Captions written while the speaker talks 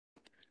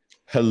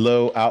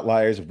Hello,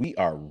 Outliers. We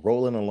are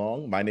rolling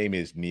along. My name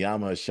is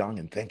Niiamah Ashong,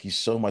 and thank you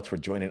so much for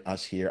joining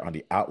us here on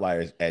the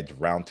Outliers Edge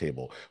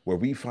Roundtable, where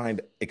we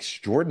find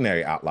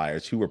extraordinary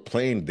outliers who are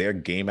playing their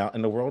game out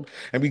in the world.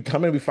 And we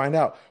come in and we find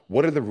out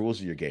what are the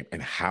rules of your game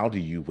and how do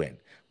you win,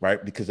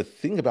 right? Because the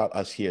thing about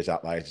us here as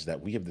Outliers is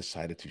that we have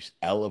decided to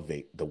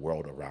elevate the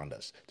world around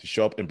us, to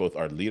show up in both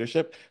our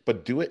leadership,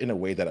 but do it in a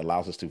way that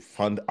allows us to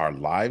fund our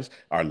lives,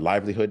 our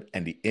livelihood,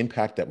 and the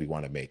impact that we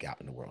want to make out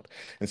in the world.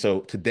 And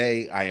so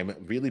today I am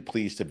really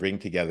pleased to bring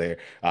together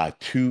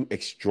two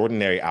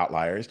extraordinary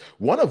outliers,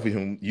 one of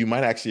whom you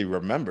might actually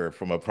remember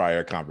from a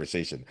prior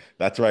conversation.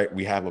 That's right.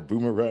 We have a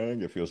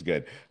boomerang. It feels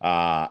good.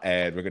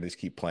 And we're going to just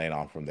keep playing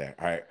on from there.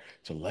 All right.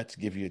 So let's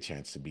give you a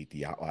chance to meet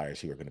the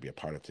outliers who are going to be a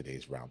part of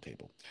today's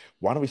roundtable.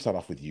 Why don't we start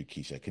off with you,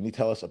 Keisha? Can you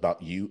tell us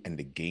about you and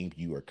the game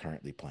you are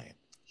currently playing?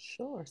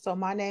 Sure. So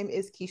my name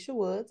is Keisha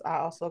Woods. I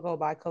also go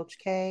by Coach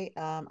K.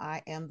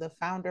 I am the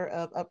founder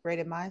of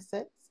Upgraded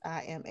Mindsets.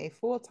 I am a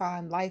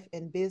full-time life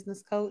and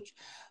business coach,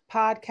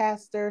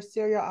 podcaster,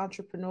 serial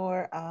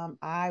entrepreneur.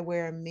 I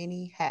wear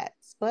many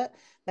hats, but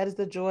that is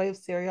the joy of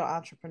serial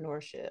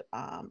entrepreneurship.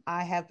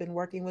 I have been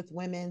working with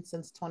women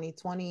since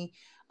 2020,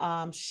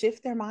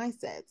 shift their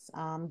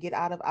mindsets, get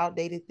out of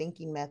outdated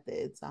thinking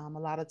methods. A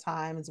lot of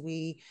times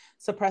we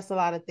suppress a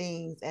lot of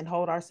things and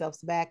hold ourselves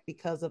back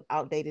because of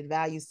outdated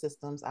value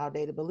systems,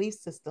 outdated belief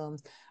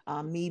systems.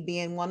 Me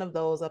being one of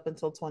those up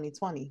until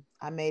 2020.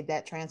 I made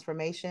that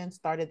transformation,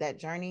 started that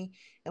journey,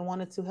 and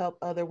wanted to help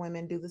other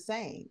women do the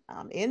same.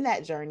 In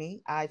that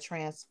journey, I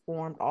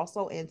transformed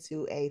also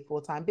into a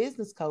full time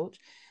business coach.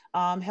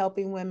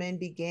 Helping women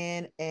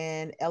begin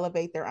and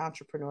elevate their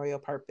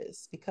entrepreneurial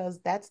purpose because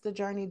that's the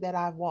journey that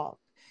I've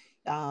walked.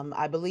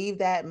 I believe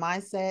that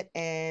mindset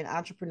and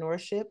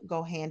entrepreneurship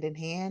go hand in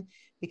hand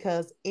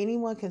because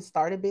anyone can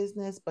start a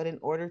business, but in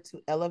order to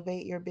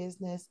elevate your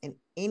business in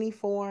any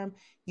form,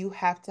 you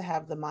have to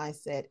have the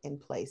mindset in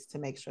place to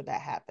make sure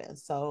that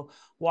happens. So,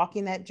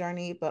 walking that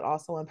journey, but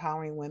also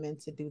empowering women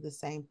to do the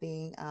same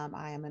thing.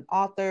 I am an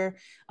author.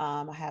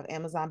 I have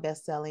Amazon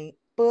best-selling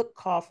book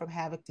called From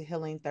Havoc to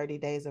Healing 30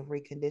 Days of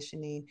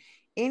Reconditioning.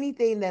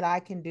 Anything that I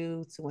can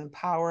do to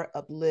empower,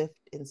 uplift,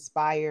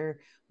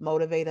 inspire,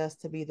 motivate us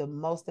to be the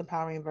most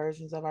empowering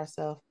versions of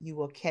ourselves, you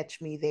will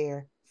catch me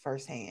there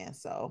firsthand.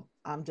 So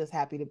I'm just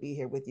happy to be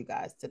here with you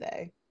guys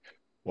today.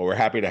 Well, we're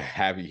happy to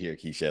have you here,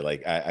 Keisha.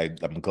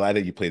 I'm glad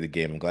that you play the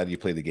game. I'm glad you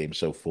play the game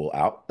so full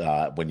out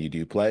when you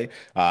do play.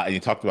 And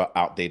you talked about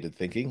outdated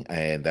thinking,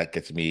 and that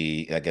gets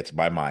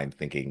my mind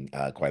thinking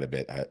quite a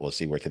bit. We'll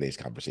see where today's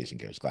conversation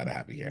goes. Glad to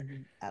have you here.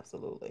 Mm-hmm.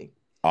 Absolutely.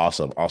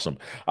 Awesome, awesome.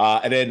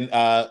 And then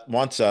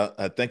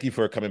Mwansa, thank you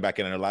for coming back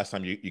in. I know last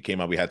time you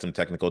came on, we had some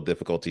technical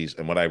difficulties,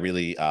 and what I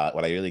really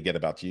get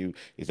about you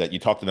is that you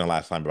talked to them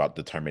last time about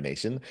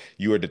determination.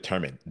 You are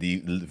determined.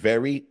 The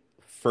very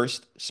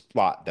first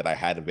spot that I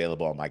had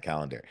available on my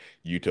calendar,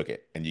 you took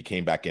it, and you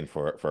came back in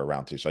for a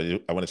round two. So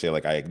I want to say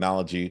like I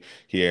acknowledge you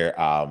here.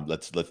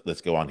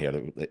 Let's go on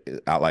here.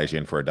 Outliers you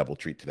in for a double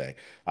treat today.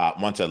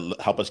 Mwansa,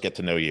 help us get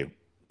to know you.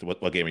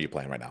 What game are you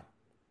playing right now?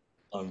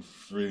 I'm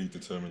really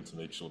determined to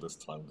make sure this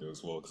time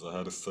goes well because I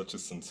had such a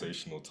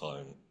sensational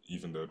time,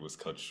 even though it was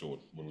cut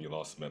short when we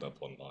last met up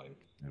online.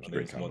 It was My a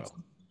great name's combo.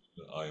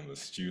 Mwansa. I am a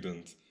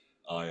student.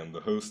 I am the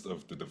host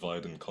of the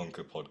Divide and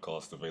Conquer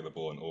podcast,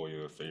 available on all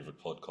your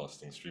favorite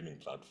podcasting streaming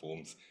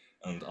platforms.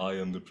 And I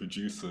am the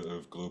producer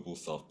of Global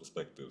South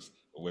Perspectives,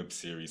 a web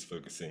series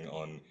focusing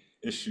on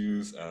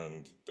issues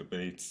and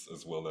debates,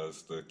 as well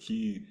as the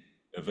key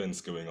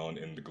events going on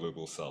in the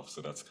Global South. So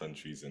that's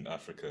countries in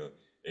Africa,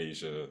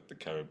 Asia, the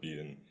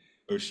Caribbean,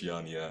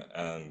 Oceania,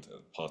 and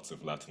parts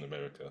of Latin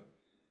America.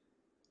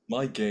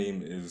 My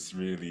game is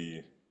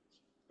really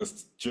a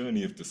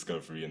journey of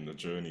discovery and the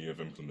journey of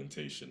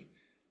implementation.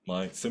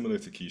 Similar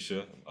to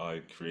Keisha,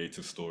 my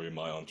creative story,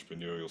 my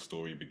entrepreneurial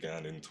story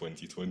began in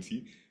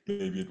 2020.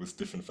 Maybe it was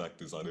different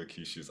factors. I know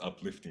Keisha's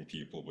uplifting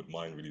people, but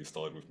mine really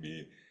started with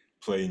me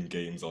playing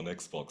games on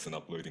Xbox and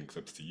uploading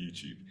clips to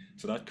YouTube.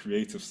 So that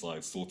creative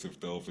side sort of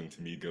delved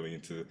into me going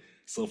into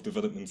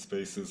self-development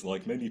spaces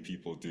like many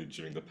people did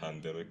during the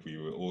pandemic. We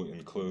were all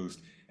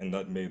enclosed, and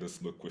that made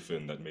us look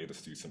within, that made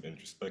us do some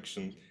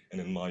introspection. And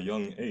in my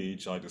young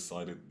age, I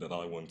decided that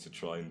I want to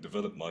try and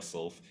develop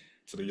myself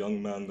to the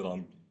young man that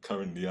I'm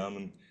currently am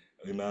and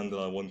a man that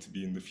I want to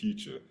be in the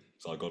future.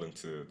 So I got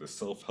into the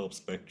self-help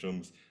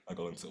spectrums. I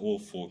got into all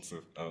forms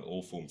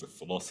of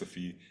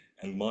philosophy,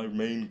 and my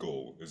main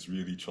goal is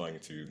really trying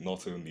to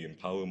not only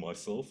empower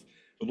myself,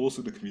 but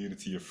also the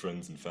community of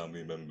friends and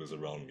family members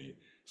around me.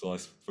 So I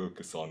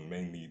focus on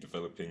mainly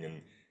developing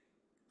and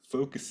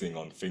focusing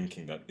on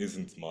thinking that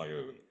isn't my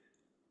own,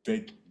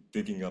 dig,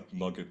 digging up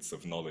nuggets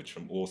of knowledge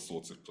from all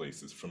sorts of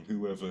places, from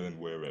whoever and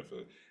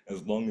wherever.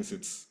 As long as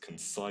it's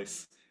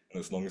concise and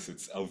as long as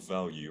it's of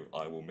value,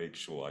 I will make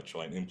sure I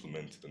try and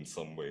implement it in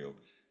some way or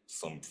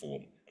some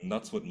form. And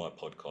that's what my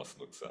podcast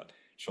looks at.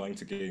 Trying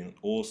to gain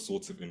all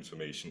sorts of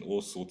information,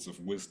 all sorts of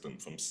wisdom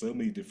from so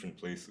many different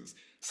places,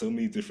 so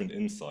many different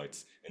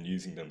insights, and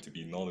using them to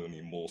be not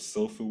only more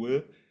self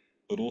aware,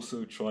 but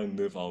also try and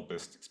live our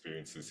best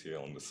experiences here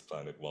on this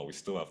planet while we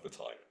still have the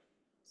time.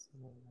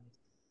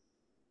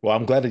 Well,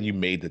 I'm glad that you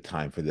made the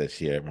time for this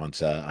here,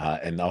 Mwansa,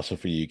 and also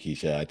for you,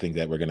 Keisha. I think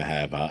that we're going to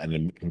have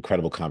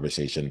incredible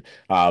conversation.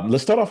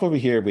 Let's start off over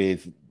here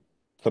with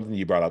something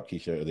you brought up,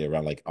 Keisha, earlier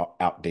around like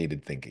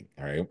outdated thinking.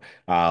 All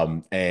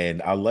right.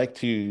 And I'd like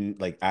to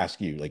like ask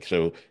you, like,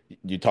 so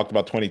you talked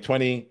about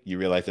 2020, you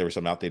realized there was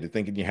some outdated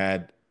thinking you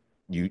had.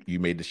 You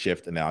made the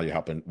shift, and now you're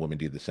helping women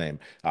do the same,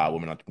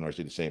 women entrepreneurs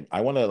do the same.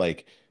 I want to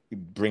like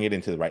bring it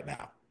into the right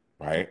now,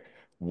 Okay. right?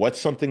 What's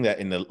something that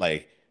in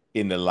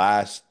the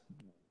last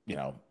you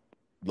know,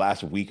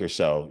 last week or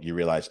so, you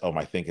realize, oh,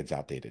 my thinking's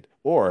outdated.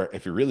 Or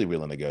if you're really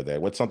willing to go there,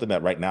 what's something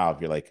that right now, if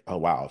you're like, oh,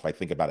 wow, if I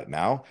think about it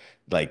now,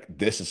 like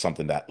this is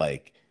something that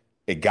like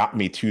it got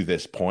me to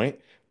this point,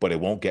 but it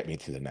won't get me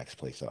to the next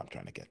place that I'm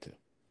trying to get to.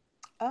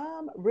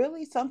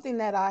 Really something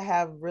that I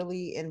have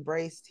really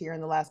embraced here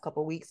in the last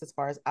couple of weeks as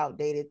far as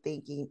outdated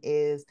thinking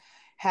is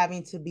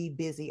having to be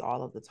busy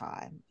all of the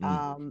time.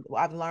 Mm.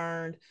 I've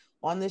learned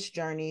on this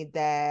journey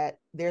that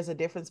there's a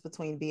difference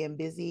between being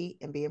busy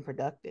and being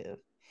productive.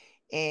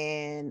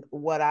 And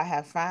what I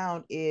have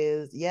found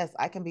is, yes,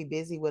 I can be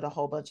busy with a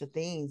whole bunch of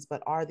things,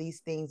 but are these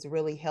things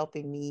really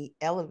helping me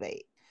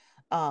elevate?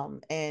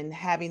 And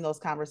having those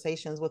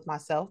conversations with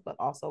myself, but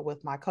also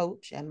with my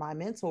coach and my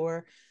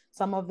mentor,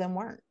 some of them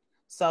weren't.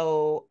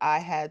 So I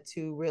had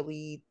to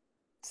really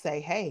say,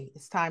 hey,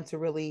 it's time to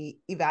really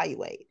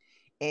evaluate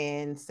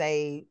and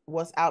say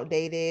what's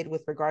outdated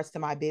with regards to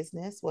my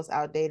business, what's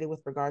outdated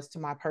with regards to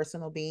my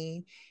personal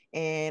being.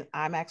 And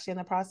I'm actually in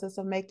the process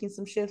of making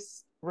some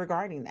shifts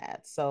regarding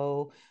that.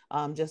 So,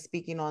 just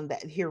speaking on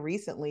that here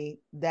recently,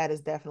 that is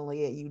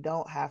definitely it. You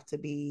don't have to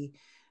be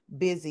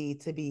busy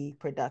to be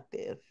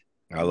productive.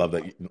 I You love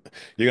that. know,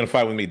 You're gonna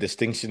find with me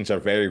distinctions are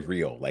very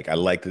real. Like I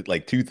like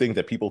like two things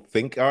that people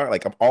think are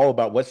like I'm all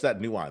about what's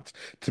that nuance.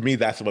 To me,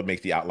 that's what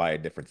makes the outlier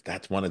difference.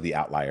 That's one of the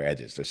outlier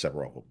edges. There's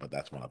several of them, but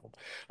that's one of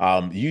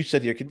them. You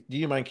said here, do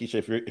you mind,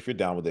 Keisha, if you're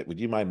down with it, would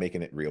you mind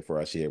making it real for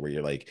us here, where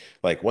you're like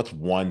what's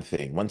one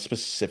thing, one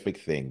specific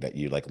thing that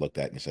you like looked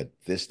at and you said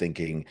this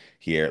thinking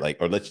here, like,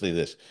 or let's say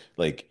this,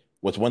 like,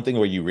 what's one thing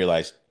where you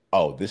realized,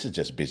 oh, this is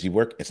just busy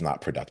work. It's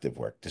not productive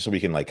work. Just so we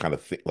can like kind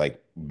of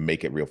like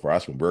make it real for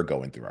us when we're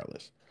going through our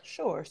list.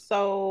 sure.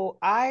 So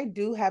I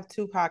do have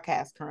two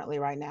podcasts currently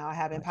right now. I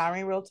have Nice.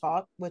 Empowering Real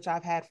Talk, which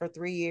I've had for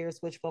 3 years,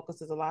 which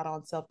focuses a lot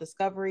on self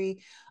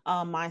discovery,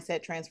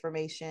 mindset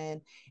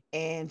transformation,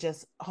 and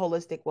just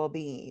holistic well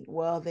being.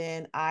 Well,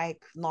 then I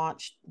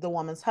launched The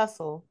Woman's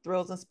Hustle,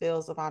 Thrills and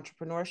Spills of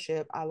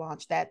Entrepreneurship. I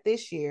launched that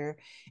this year,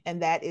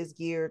 and that is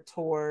geared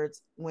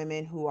towards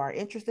women who are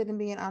interested in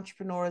being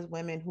entrepreneurs,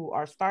 women who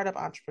are startup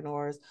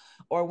entrepreneurs,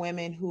 or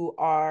women who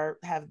are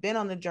have been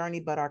on the journey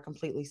but are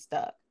completely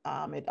stuck.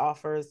 It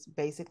offers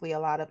basically a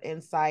lot of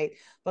insight,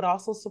 but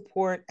also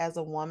support as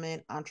a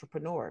woman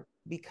entrepreneur.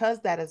 Because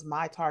that is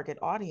my target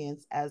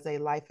audience as a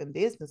life and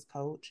business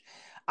coach,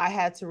 I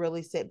had to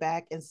really sit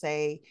back and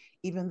say,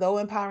 even though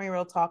Empowering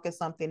Real Talk is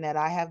something that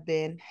I have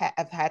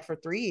had for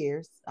 3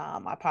 years,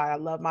 I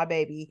love my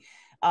baby.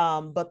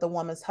 But the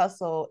Woman's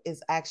Hustle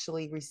is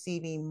actually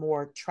receiving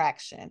more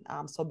traction.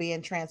 So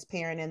being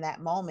transparent in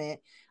that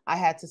moment, I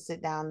had to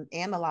sit down and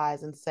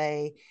analyze and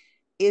say,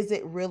 is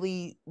it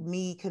really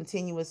me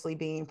continuously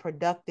being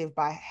productive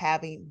by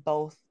having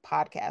both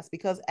podcasts?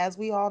 Because as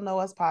we all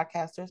know, as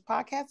podcasters,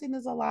 podcasting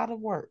is a lot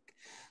of work.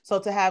 So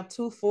to have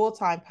two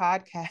full-time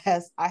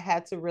podcasts, I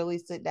had to really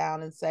sit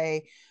down and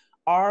say,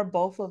 are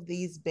both of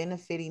these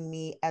benefiting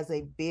me as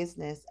a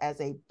business, as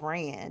a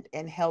brand,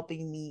 and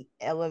helping me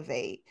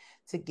elevate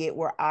to get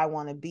where I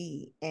want to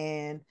be?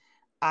 And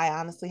I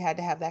honestly had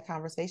to have that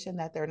conversation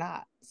that they're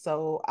not.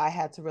 So I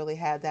had to really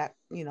have that,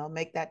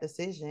 make that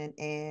decision.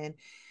 And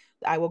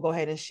I will go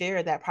ahead and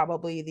share that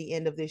probably the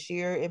end of this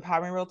year,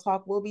 Empowering Real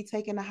Talk will be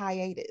taking a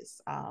hiatus.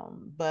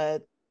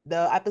 But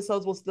the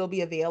episodes will still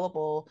be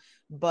available,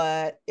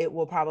 but it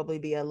will probably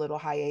be a little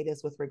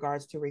hiatus with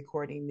regards to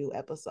recording new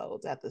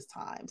episodes at this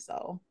time.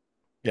 So,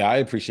 Yeah, I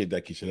appreciate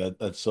that, Keisha.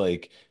 That's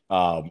like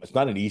it's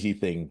not an easy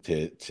thing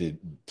to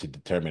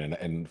determine.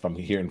 And if I'm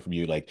hearing from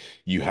you, like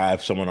you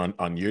have someone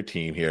on your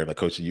team here, the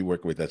coach that you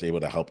work with, that's able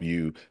to help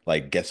you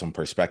like get some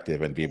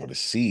perspective and be able to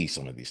yes, see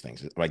some of these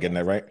things. Am I getting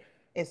that yes. right?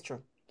 It's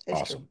true.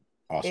 It's true.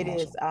 Awesome. Awesome.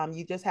 It is. Awesome.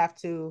 You just have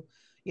to,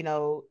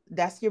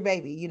 that's your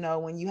baby.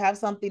 When you have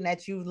something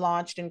that you've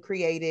launched and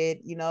created,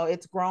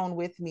 it's grown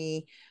with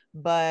me.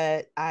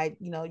 But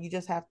you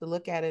just have to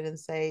look at it and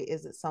say,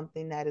 is it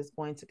something that is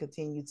going to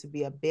continue to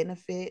be a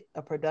benefit,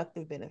 a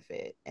productive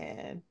benefit?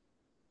 And,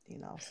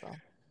 so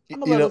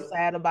I'm a You little know,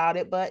 sad about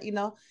it, but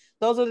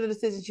those are the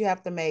decisions you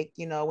have to make,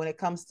 when it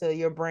comes to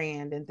your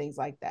brand and things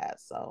like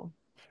that. So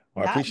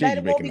well, I not appreciate that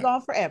you it won't making be that.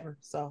 gone forever.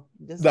 So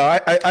No, just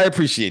I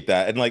appreciate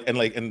that.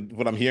 And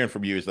what I'm hearing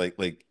from you is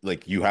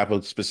like you have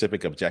a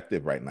specific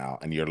objective right now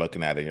and you're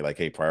looking at it and you're like,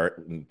 hey,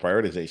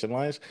 prioritization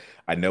wise,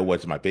 I know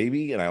what's my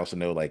baby and I also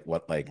know like yeah,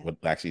 what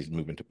actually is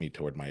moving to me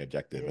toward my it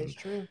objective. is And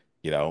true.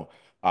 you know,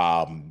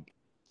 um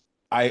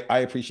I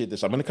appreciate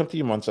this. I'm going to come to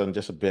you, Mwansa, in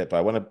just a bit, but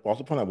I want to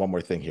also point out one more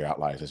thing here,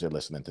 Outliers, as you're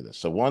listening to this.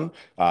 So one,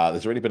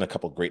 there's already been a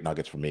couple great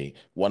nuggets for me.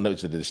 One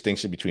is the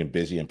distinction between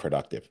busy and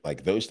productive.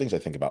 Like those things I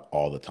think about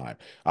all the time.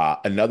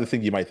 Another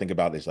thing you might think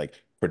about is like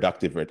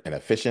productive and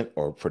efficient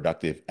or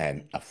productive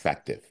and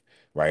effective,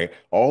 right?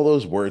 All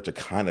those words are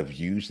kind of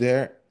used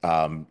there,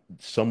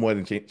 somewhat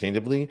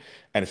interchangeably.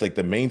 And it's like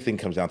the main thing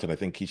comes down to, and I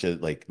think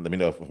Keisha, like, let me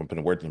know if I'm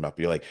putting words in your mouth,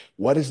 but you're like,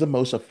 what is the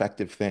most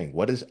effective thing?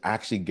 What is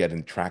actually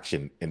getting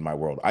traction in my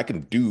world? I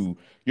can do,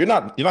 you're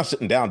not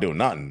sitting down doing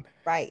nothing,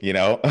 Right. you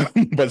know,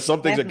 but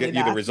some things are Definitely getting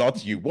you the not.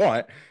 results you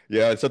want.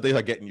 Yeah, and some things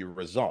are getting you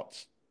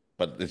results.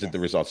 But is it the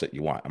Yes. results that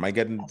you want? Am I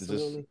getting this?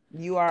 Absolutely.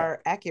 You Okay.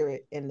 are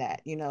accurate in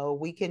that.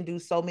 We can do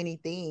so many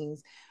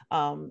things.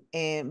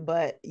 And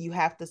but you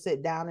have to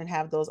sit down and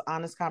have those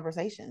honest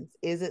conversations.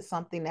 Is it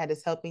something that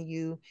is helping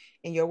you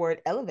in your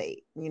word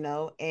elevate?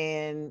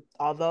 And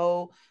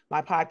although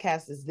my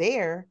podcast is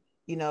there,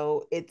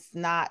 it's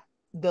not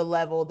the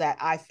level that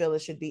I feel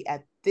it should be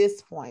at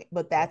this point.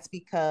 But Yeah. that's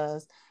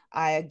because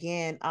I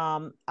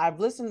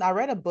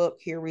read a book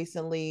here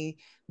recently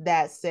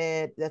that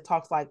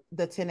talks like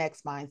the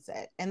 10x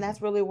mindset. And Mhm.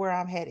 that's really where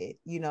I'm headed,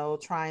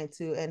 trying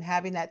to, and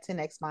having that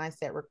 10x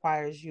mindset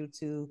requires you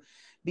to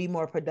be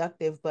more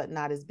productive, but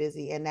not as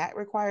busy. And that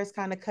requires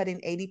kind of cutting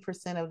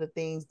 80% of the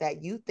things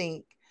that you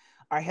think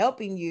are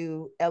helping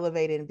you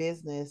elevate in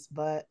business,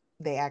 but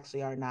they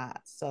actually are not.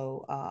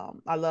 So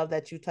I love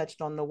that you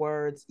touched on the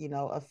words,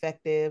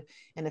 effective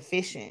and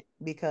efficient,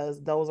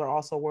 because those are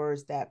also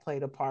words that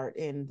played a part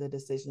in the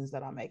decisions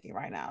that I'm making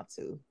right now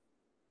too.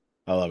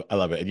 I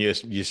love it. And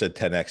you said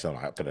 10x. I'm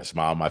like, put a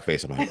smile on my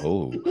face. I'm like,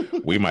 oh,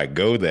 we might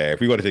go there. If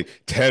we want to say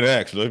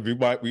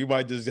 10x, we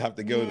might just have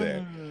to go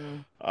there.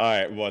 Mm, All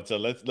right, well, so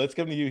let's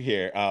come to you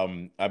here.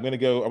 I'm gonna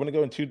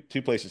go in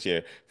two places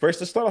here.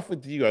 First, let's start off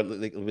with you,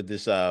 like, with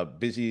this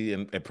busy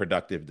and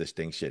productive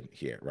distinction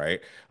here,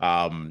 right?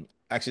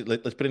 Actually,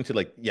 let's put into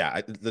like,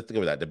 yeah, let's go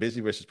with that. The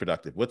busy versus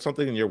productive. What's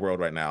something in your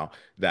world right now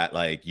that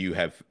like you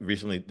have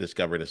recently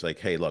discovered is like,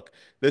 hey, look,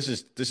 this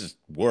is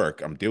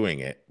work. I'm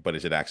doing it, but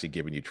is it actually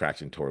giving you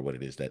traction toward what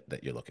it is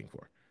that you're looking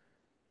for?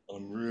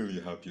 I'm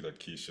really happy that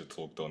Keisha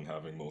talked on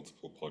having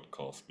multiple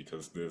podcasts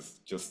because there's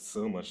just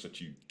so much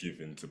that you give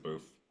into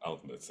both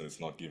outlets and it's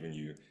not giving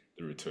you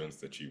the returns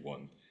that you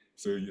want.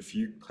 So if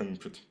you can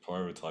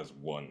prioritize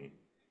one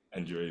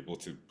and you're able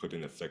to put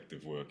in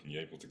effective work and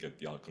you're able to get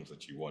the outcomes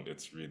that you want,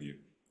 it's really,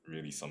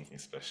 really something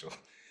special.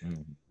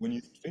 Mhm. When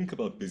you think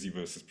about busy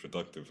versus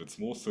productive, it's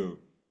more so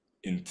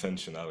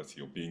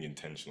intentionality or being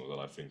intentional that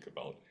I think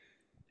about.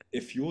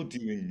 If you're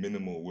doing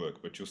minimal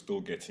work, but you're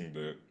still getting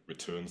the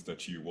returns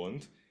that you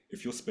want,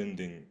 if you're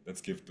spending,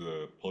 let's give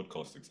the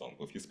podcast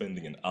example, if you're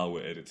spending an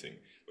hour editing,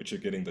 but you're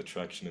getting the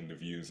traction and the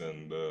views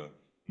and the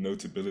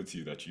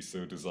notability that you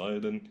so desire,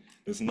 then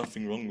there's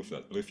nothing wrong with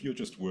that. But if you're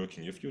just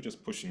working, if you're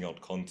just pushing out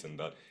content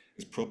that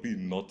is probably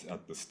not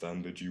at the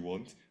standard you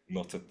want,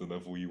 not at the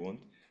level you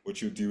want,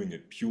 but you're doing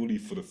it purely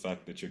for the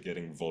fact that you're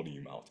getting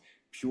volume out,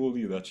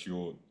 purely that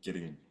you're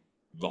getting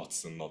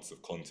lots and lots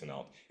of content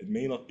out. It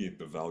may not be at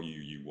the value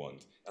you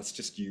want. That's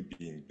just you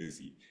being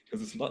busy.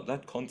 Because it's not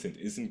that content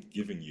isn't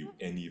giving you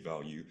any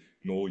value,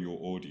 nor your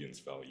audience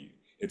value.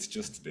 It's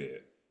just there.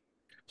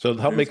 So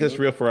help make There's this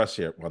no real for us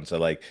here, one. So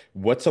like,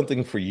 what's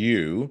something for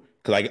you?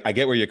 Because I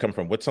get where you come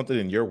from. What's something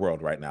in your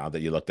world right now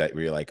that you looked at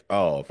where you're like,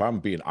 oh, if I'm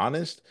being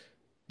honest,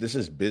 this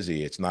is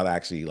busy. It's not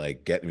actually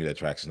like getting me the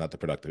tracks. It's not the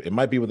productive. It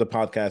might be with the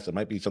podcast. It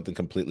might be something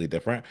completely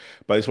different.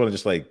 But I just want to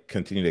just like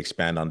continue to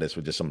expand on this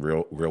with just some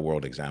real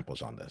world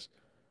examples on this.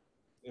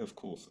 Yeah, of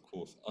course, of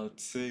course. I'd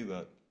say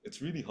that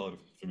it's really hard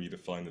for me to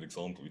find an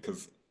example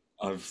because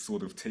I've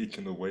sort of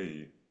taken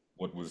away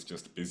what was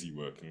just busy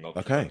work and not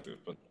Okay. productive.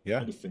 But I Yeah.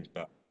 try to think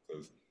back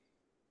because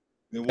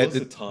there It, was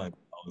a it, time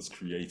I was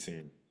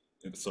creating,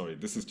 sorry,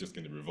 this is just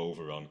going to revolve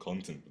around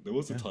content, but there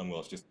was a yeah. time where I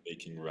was just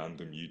making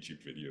random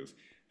YouTube videos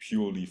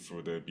purely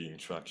for there being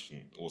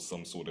traction or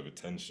some sort of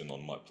attention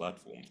on my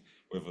platforms,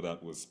 whether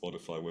that was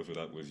Spotify, whether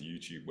that was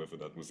YouTube, whether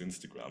that was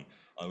Instagram.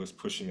 I was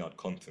pushing out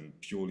content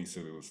purely so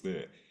it was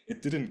there.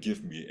 It didn't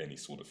give me any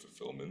sort of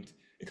fulfillment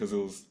because it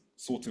was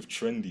sort of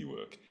trendy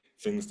work,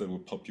 things that were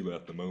popular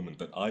at the moment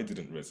that I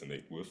didn't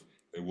resonate with.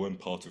 They weren't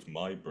part of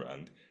my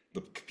brand.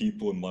 The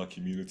people in my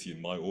community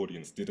and my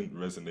audience didn't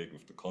resonate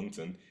with the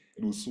content.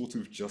 It was sort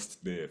of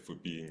just there for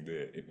being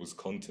there. It was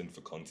content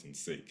for content's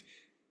sake.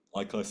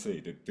 Like I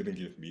said, it didn't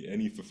give me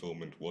any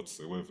fulfillment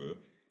whatsoever.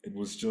 It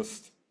was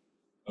just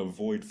a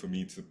void for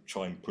me to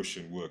try and push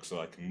in work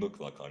so I can look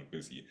like I'm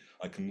busy.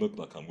 I can look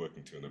like I'm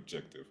working to an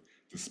objective,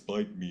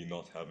 despite me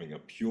not having a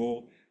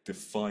pure,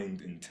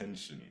 defined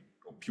intention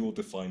or pure,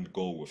 defined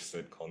goal with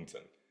said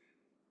content.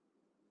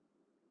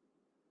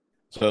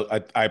 So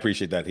I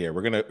appreciate that here.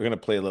 We're gonna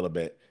play a little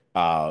bit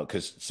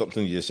because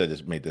something you just said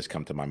has made this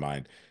come to my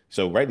mind.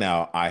 So right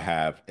now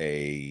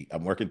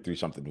I'm working through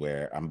something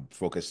where I'm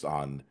focused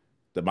on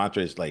the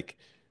mantra is like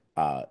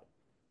uh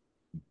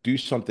do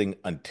something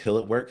until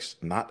it works,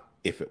 not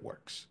if it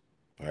works.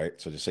 All right.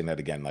 So just saying that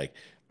again, like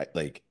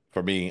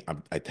for me,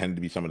 I tend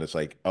to be someone that's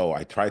like, oh,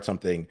 I tried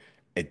something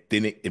It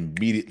didn't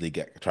immediately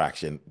get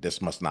traction.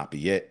 This must not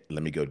be it.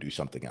 Let me go do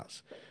something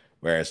else.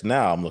 Whereas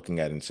now I'm looking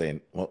at it and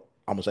saying, well,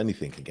 almost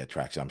anything can get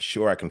traction. I'm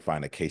sure I can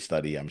find a case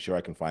study. I'm sure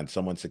I can find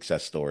someone's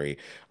success story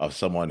of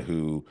someone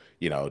who,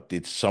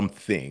 did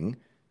something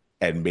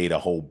and made a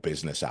whole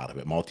business out of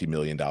it,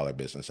 multi-million dollar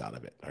business out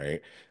of it,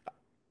 right?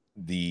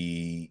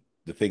 The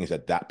thing is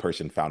that that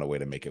person found a way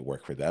to make it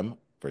work for them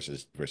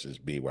versus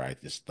me, where I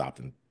just stopped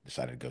and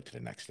decided to go to the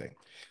next thing.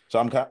 So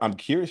I'm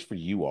curious for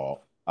you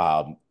all.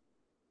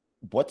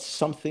 What's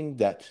something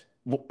that,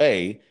 well,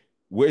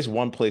 where's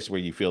one place where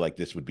you feel like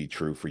this would be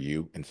true for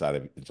you inside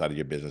of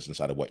your business,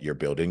 inside of what you're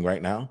building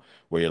right now,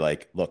 where you're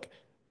like, look,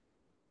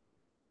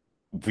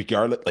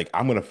 regardless, like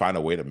I'm gonna find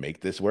a way to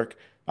make this work,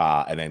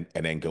 and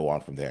then go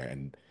on from there.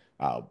 And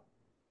uh,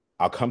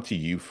 I'll come to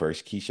you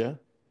first, Keisha.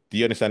 Do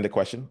you understand the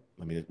question?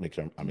 Let me just make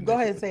sure I'm in the Go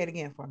ahead and agreement. say it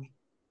again for me.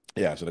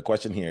 Yeah, so the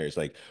question here is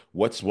like,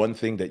 what's one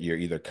thing that you're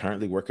either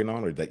currently working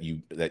on or that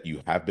you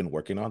have been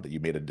working on that you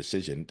made a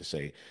decision to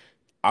say,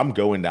 I'm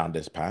going down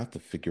this path to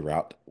figure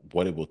out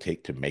what it will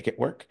take to make it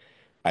work,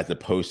 as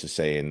opposed to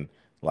saying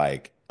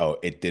like, oh,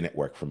 it didn't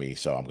work for me,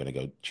 so I'm gonna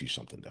go choose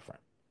something different.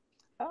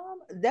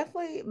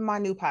 Definitely my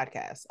new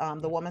podcast,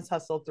 The Woman's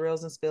Hustle,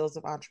 Thrills and Spills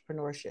of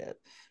Entrepreneurship.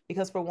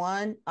 Because for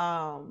one,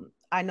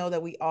 I know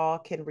that we all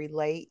can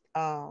relate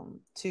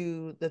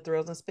to the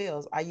thrills and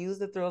spills. I use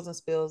the thrills and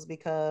spills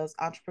because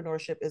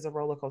entrepreneurship is a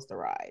roller coaster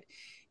ride.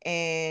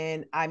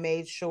 And I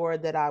made sure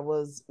that I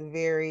was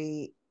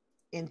very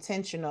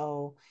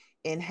intentional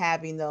in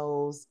having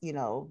those,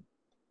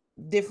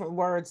 different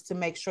words to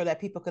make sure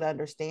that people could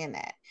understand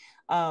that.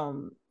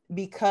 Um,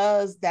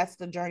 because that's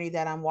the journey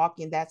that I'm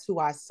walking. That's who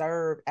I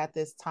serve at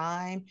this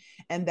time.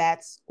 And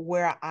that's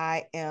where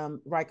I am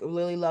like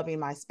really loving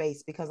my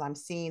space, because I'm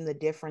seeing the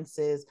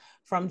differences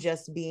from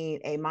just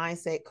being a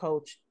mindset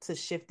coach to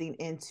shifting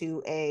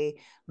into a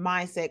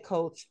mindset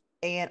coach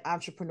and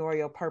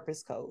entrepreneurial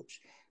purpose coach.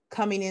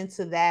 Coming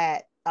into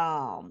that,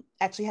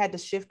 actually had to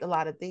shift a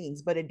lot of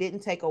things, but it didn't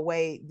take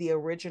away the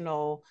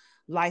original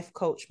life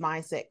coach,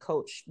 mindset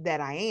coach that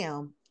I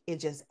am. It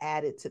just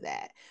added to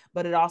that.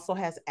 But it also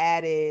has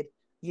added,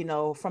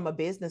 from a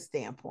business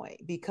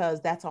standpoint,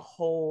 because that's a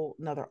whole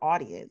nother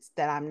audience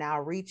that I'm now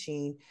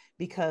reaching.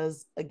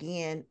 Because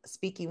again,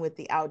 speaking with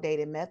the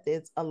outdated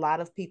methods, a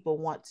lot of people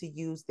want to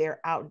use their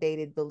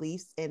outdated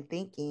beliefs and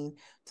thinking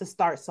to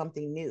start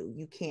something new.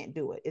 You can't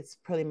do it. It's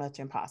pretty much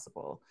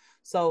impossible.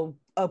 So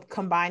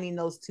combining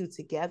those two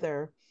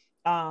together,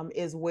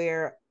 is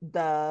where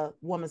the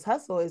woman's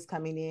hustle is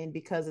coming in,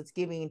 because it's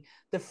giving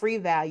the free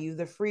value,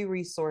 the free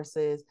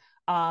resources,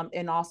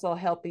 and also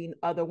helping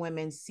other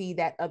women see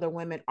that other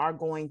women are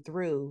going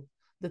through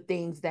the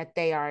things that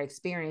they are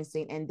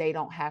experiencing, and they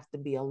don't have to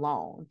be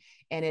alone.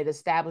 And it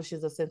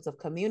establishes a sense of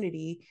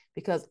community,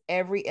 because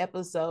every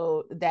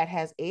episode that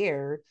has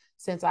aired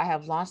since I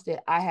have launched it,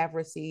 I have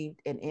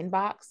received an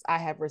inbox, I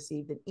have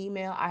received an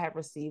email, I have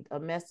received a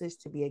message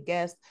to be a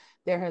guest.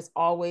 There has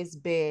always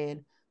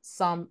been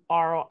some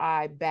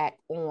ROI back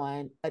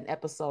on an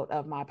episode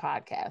of my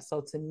podcast.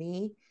 So to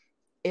me,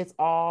 it's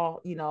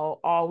all,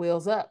 all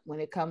wheels up when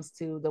it comes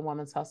to the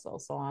woman's hustle.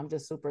 So I'm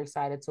just super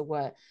excited to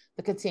what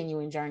the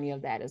continuing journey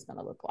of that is going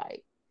to look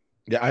like.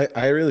 Yeah,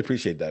 I really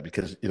appreciate that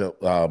because,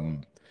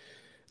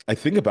 I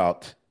think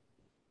about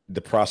the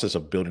process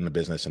of building a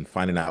business and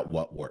finding out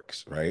what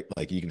works, right?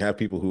 Like you can have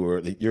people who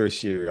are, like, you're a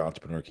serial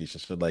entrepreneur, Keisha.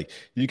 So like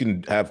you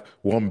can have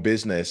one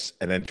business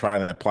and then try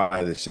to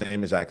apply the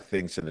same exact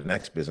things to the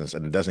next business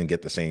and it doesn't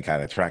get the same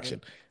kind of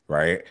traction,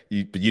 right?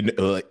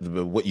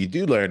 But what you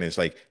do learn is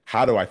like,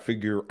 how do I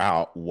figure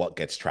out what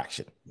gets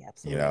traction? Yeah, How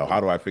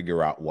absolutely. do I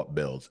figure out what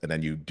builds? And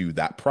then you do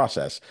that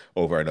process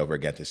over and over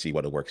again to see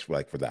what it works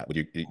like for that. Would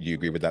you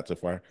agree with Absolutely. that so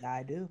far? Yeah,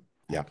 I do.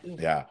 I Yeah, do.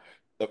 yeah.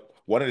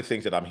 One of the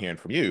things that I'm hearing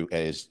from you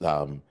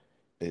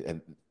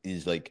and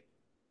is like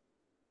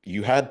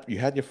you had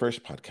your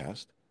first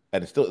podcast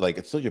and it's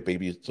still your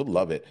baby, you still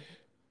love it.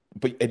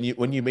 But and you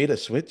when you made a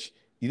switch,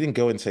 you didn't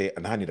go and say,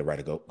 "And I need to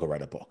go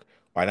write a book."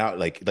 Or now,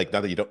 like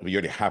now that you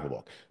already have a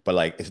book, but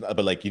like it's not,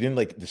 but like you didn't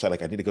like decide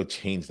like I need to go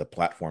change the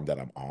platform that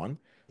I'm on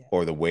Yeah.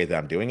 or the way that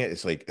I'm doing it.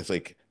 It's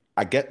like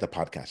I get the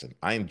podcasting,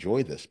 I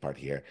enjoy this part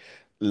here.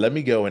 Let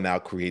me go and now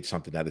create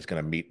something that is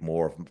going to meet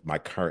more of my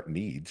current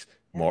needs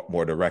Yeah.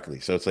 more directly.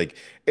 So it's like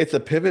it's a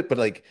pivot, but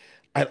like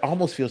it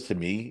almost feels to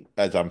me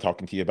as I'm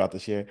talking to you about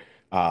this here,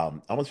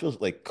 almost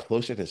feels like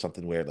closer to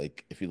something where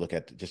like if you look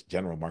at just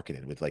general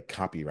marketing with like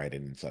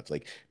copywriting and such,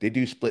 like they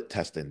do split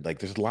testing. Like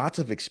there's lots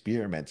of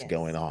experiments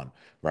going Yes. on,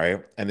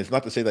 right? And it's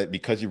not to say that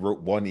because you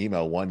wrote one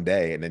email one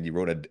day and then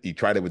you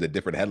tried it with a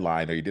different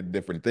headline or you did a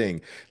different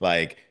thing,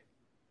 like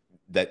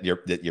that you're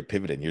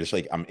pivoting. You're just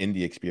like, I'm in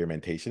the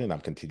experimentation and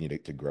I'm continuing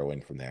to grow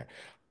in from there.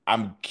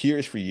 I'm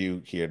curious for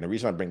you here, and the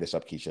reason I bring this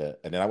up, Keisha,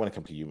 and then I want to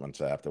come to you once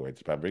afterwards.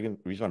 But the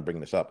reason I'm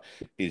bringing this up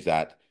is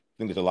that I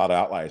think there's a lot of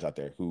outliers out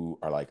there who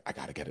are like, I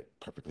got to get it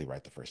perfectly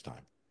right the first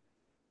time,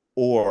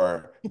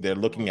 or they're Oh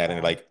looking at it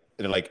and God.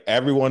 they're like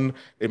everyone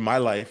in my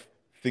life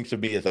thinks of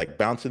me as like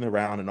bouncing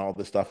around and all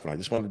this stuff, and I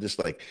just want to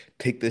just like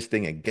take this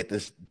thing and get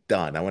this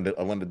done. I want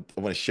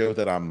to show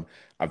that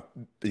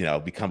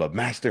I've become a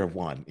master of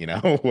one.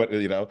 What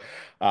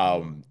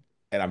Mm.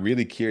 and I'm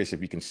really curious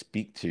if you can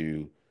speak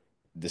to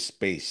the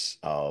space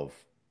of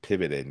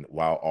pivoting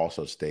while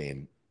also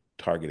staying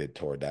targeted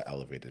toward that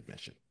elevated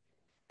mission.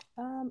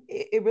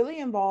 It really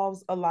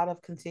involves a lot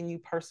of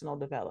continued personal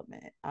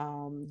development.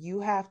 You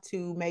have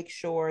to make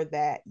sure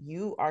that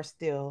you are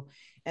still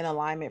in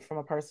alignment from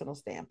a personal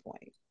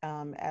standpoint.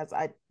 As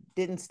I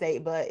didn't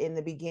state, but in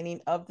the beginning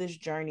of this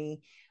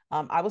journey,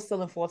 I was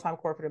still in full time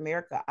corporate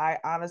America. I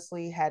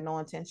honestly had no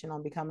intention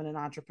on becoming an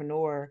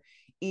entrepreneur,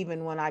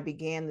 even when I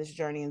began this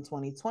journey in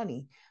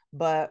 2020.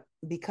 But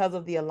because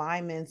of the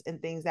alignments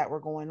and things that were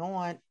going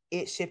on,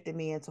 it shifted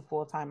me into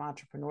full time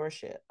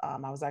entrepreneurship. I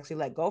was actually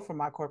let go from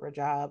my corporate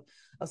job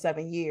of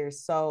 7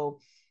 years. So,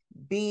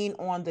 being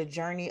on the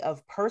journey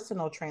of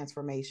personal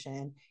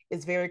transformation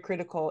is very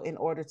critical in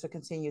order to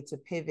continue to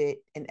pivot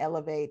and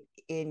elevate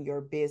in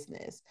your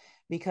business.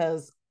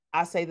 Because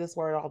I say this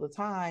word all the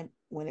time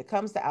when it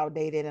comes to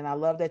outdated, and I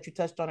love that you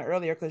touched on it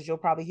earlier because you'll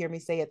probably hear me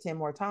say it 10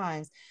 more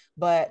times.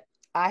 But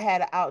I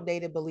had an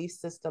outdated belief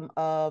system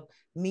of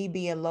me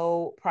being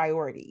low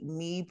priority,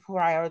 me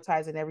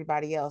prioritizing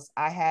everybody else.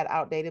 I had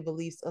outdated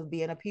beliefs of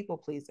being a people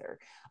pleaser.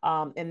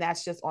 And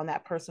that's just on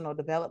that personal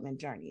development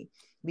journey.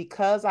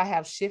 Because I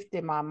have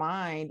shifted my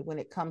mind when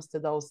it comes to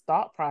those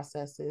thought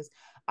processes,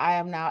 I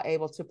am now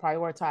able to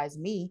prioritize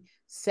me,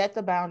 set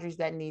the boundaries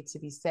that need to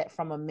be set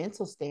from a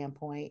mental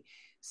standpoint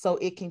so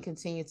it can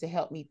continue to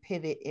help me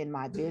pivot in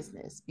my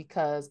business.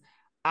 Because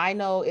I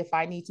know if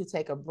I need to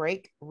take a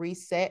break,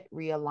 reset,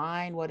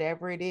 realign,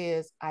 whatever it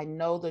is, I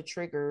know the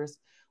triggers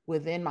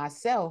within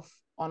myself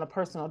on a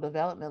personal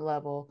development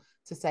level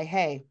to say,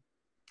 hey,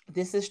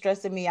 this is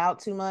stressing me out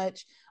too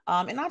much.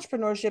 And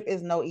entrepreneurship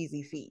is no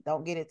easy feat.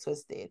 Don't get it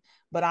twisted.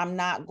 But I'm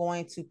not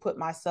going to put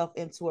myself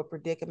into a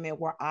predicament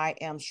where I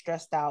am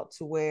stressed out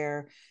to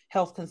where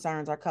health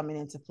concerns are coming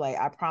into play.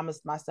 I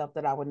promised myself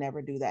that I would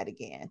never do that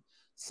again.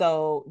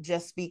 So,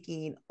 just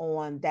speaking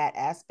on that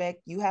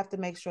aspect, you have to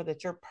make sure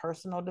that your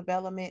personal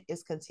development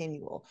is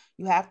continual.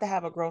 You have to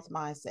have a growth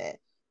mindset.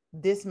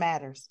 This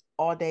matters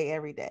all day,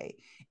 every day.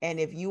 And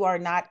if you are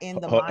not in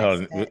the Hold on,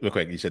 mindset, real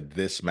quick. You said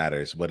this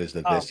matters. What is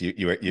the oh, this? For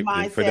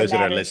mindset those that are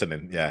matters.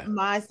 listening. Yeah.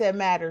 Mindset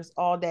matters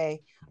all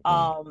day.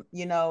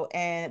 Mm.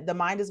 And the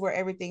mind is where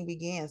everything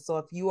begins. So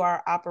if you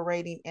are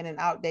operating in an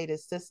outdated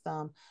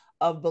system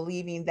of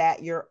believing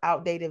that your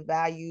outdated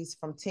values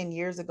from 10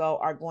 years ago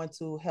are going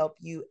to help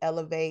you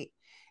elevate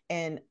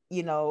and,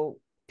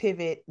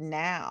 pivot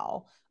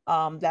now,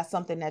 that's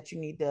something that you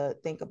need to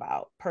think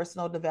about.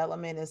 Personal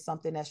development is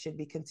something that should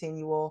be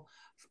continual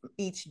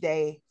each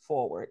day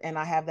forward. And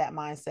I have that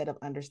mindset of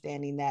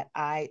understanding that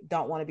I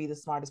don't want to be the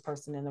smartest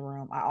person in the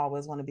room. I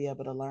always want to be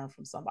able to learn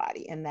from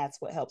somebody. And that's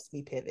what helps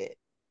me pivot.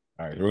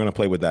 All right, we're gonna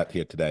play with that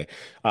here today.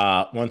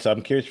 Once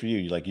I'm curious for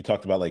you, like you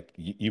talked about, like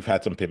you've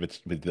had some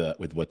pivots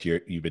with what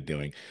you've been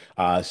doing.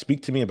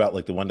 Speak to me about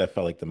like the one that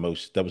felt like that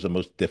was the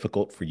most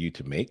difficult for you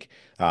to make,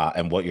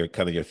 and what your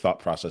kind of your thought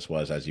process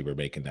was as you were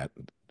making that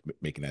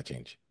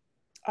change.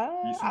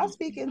 I'll Recently,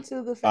 speak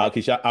into the fact.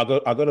 Keisha, I'll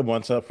go to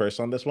Mwansa first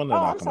on this one, then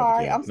Oh, I'll I'm come over to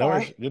sorry. you. I'm No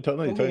worries. sorry. You're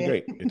totally Go totally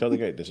ahead. great. You're totally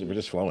great. We're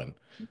just flowing.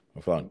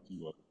 We're flowing.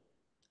 thank you.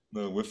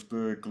 No, with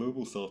the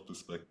Global South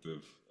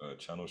Perspective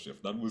channel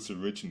shift, that was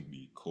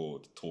originally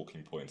called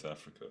Talking Point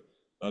Africa.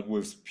 That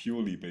was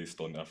purely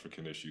based on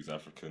African issues,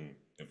 African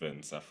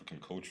events, African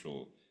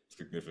cultural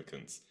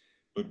significance.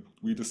 But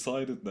we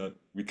decided that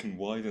we can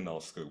widen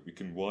our scope, we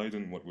can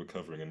widen what we're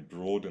covering and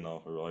broaden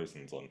our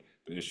horizons on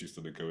the issues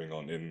that are going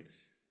on in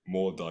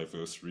more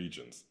diverse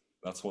regions.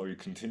 That's why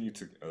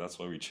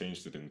we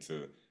changed it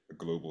into a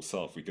global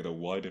south. We get a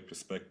wider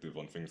perspective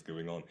on things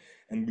going on.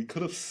 And we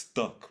could have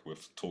stuck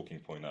with Talking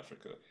Point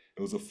Africa.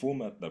 It was a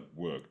format that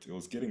worked. It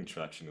was getting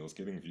traction, it was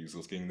getting views, it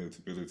was getting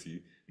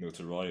notability,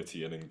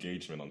 notoriety, and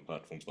engagement on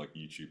platforms like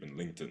YouTube and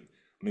LinkedIn.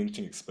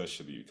 LinkedIn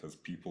especially because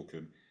people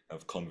could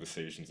have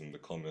conversations in the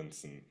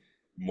comments and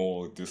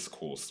more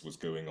discourse was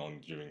going on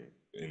during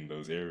in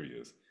those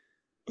areas.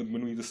 But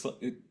when we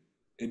decided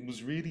it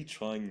was really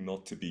trying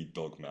not to be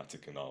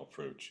dogmatic in our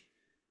approach.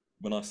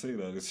 When I say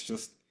that, it's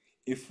just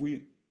if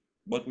we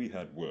what we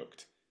had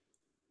worked,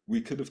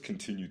 we could have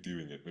continued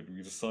doing it, but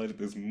we decided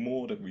there's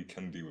more that we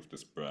can do with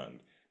this brand.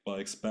 By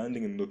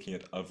expanding and looking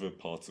at other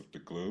parts of the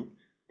globe,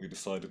 we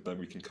decided that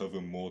we can cover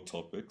more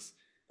topics,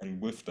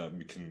 and with that,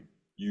 we can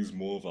use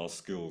more of our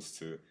skills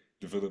to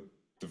develop,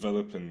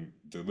 develop and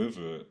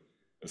deliver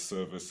a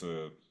service.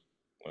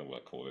 What do I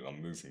call it?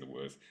 I'm losing the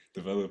words.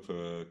 Develop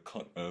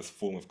a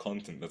form of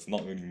content that's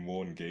not only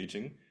more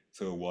engaging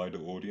to a wider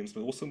audience,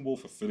 but also more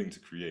fulfilling to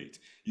create.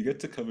 You get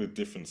to cover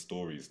different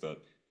stories that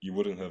you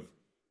wouldn't have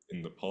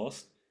in the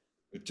past,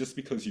 just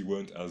because you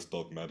weren't as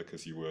dogmatic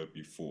as you were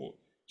before.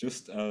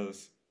 Just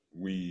as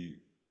we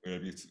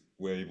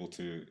were able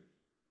to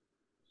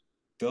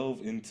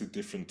delve into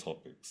different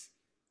topics,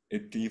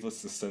 it gave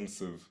us a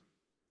sense of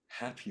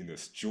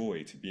happiness,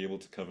 joy to be able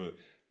to cover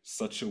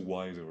such a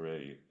wide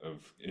array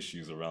of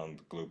issues around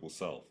the global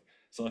south.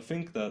 So I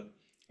think that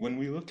when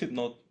we look at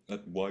not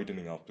at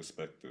widening our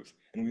perspectives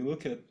and we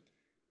look at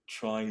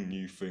trying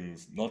new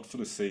things, not for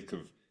the sake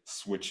of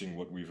switching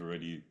what we've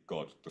already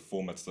got, the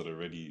formats that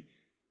already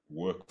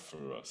work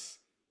for us,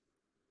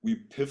 we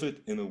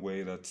pivot in a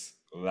way that's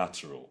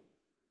lateral.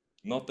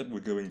 Not that we're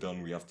going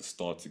down, we have to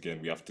start again,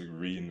 we have to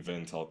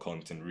reinvent our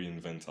content,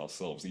 reinvent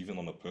ourselves, even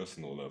on a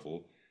personal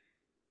level.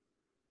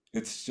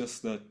 It's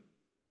just that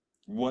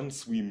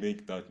once we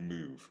make that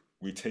move,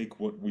 we take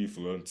what we've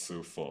learned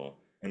so far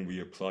and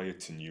we apply it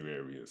to new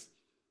areas.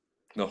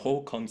 The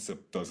whole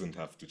concept doesn't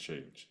have to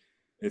change.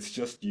 It's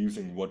just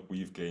using what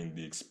we've gained,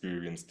 the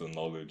experience, the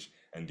knowledge,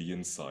 and the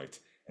insight,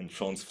 and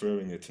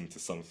transferring it into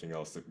something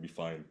else that we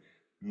find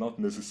not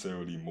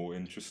necessarily more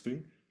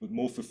interesting, but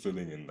more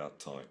fulfilling in that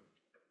time.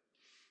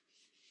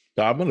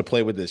 So I'm gonna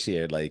play with this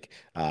here.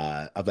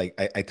 I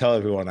tell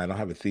everyone I don't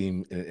have a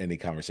theme in any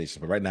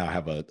conversation, but right now I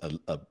have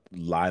a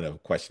line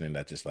of questioning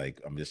that just like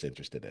I'm just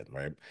interested in,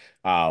 right?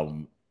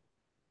 Um,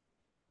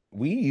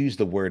 we used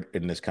the word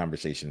in this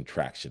conversation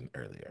traction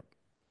earlier.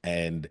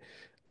 And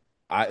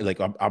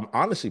I'm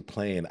honestly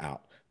playing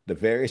out the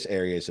various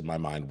areas in my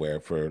mind where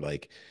for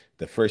like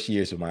the first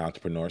years of my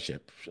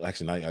entrepreneurship,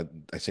 actually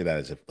I say that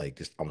as if like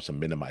just almost to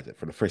minimize it.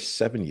 For the first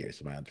 7 years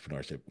of my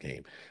entrepreneurship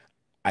game,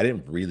 I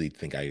didn't really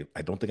think I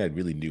don't think I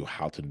really knew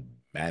how to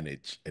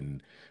manage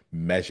and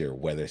measure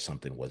whether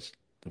something was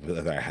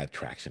whether I had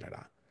traction or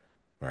not.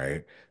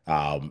 Right.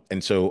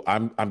 And so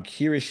I'm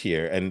curious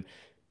here, and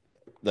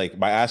like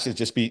my ask is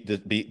just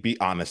be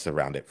honest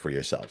around it for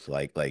yourself.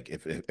 Like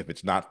if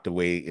it's not the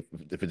way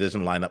if it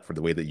doesn't line up for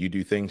the way that you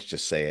do things,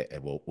 just say it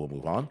and we'll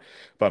move on.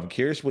 But I'm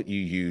curious what you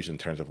use in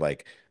terms of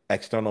like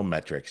external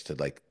metrics to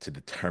like to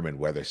determine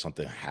whether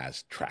something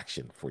has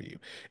traction for you.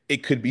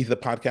 It could be the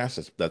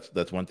podcast.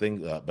 That's one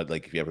thing. But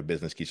like if you have a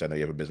business, Keisha, I know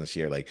you have a business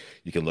here. Like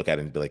you can look at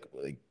it and be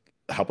like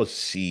help us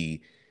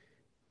see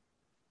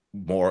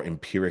more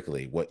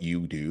empirically what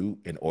you do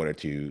in order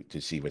to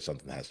see if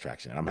something has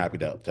traction. And I'm happy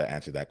to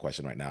answer that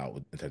question right now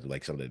in terms of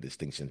like some of the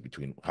distinctions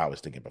between how I was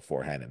thinking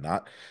beforehand and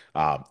not.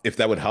 If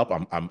that would help,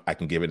 I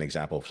can give an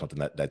example of something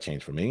that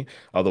changed for me.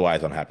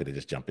 Otherwise, I'm happy to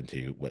just jump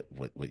into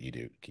what you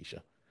do, Keisha.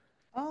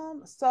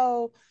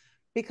 So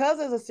because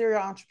as a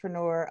serial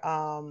entrepreneur,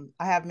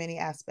 I have many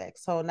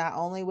aspects. So not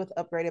only with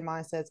upgraded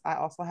mindsets, I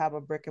also have a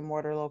brick and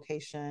mortar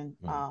location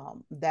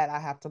Mm. that I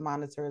have to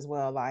monitor as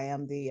well. I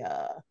am the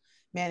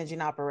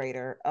managing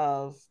operator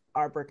of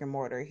our brick and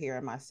mortar here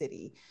in my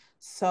city.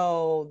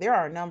 So there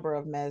are a number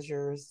of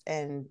measures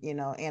and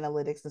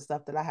analytics and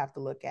stuff that I have to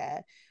look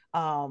at.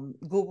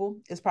 Google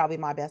is probably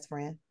my best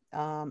friend.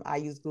 I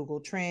use Google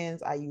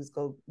Trends. I use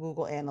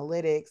Google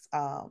Analytics.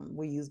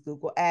 We use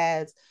Google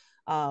Ads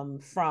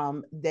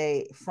from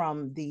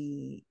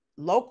the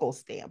local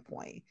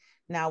standpoint.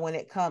 Now, when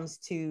it comes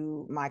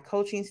to my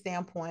coaching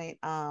standpoint,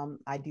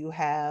 I do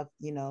have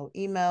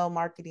email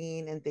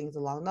marketing and things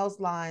along those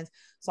lines.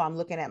 So I'm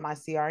looking at my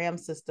CRM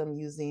system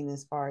using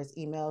as far as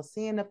emails,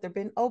 seeing if they've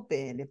been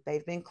opened, if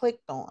they've been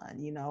clicked on.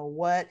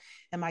 What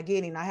am I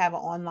getting? I have an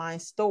online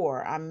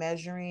store. I'm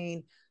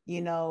measuring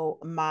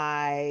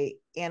my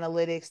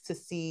analytics to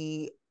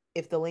see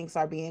if the links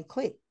are being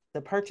clicked, the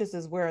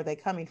purchases, where are they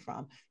coming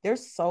from.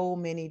 There's so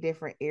many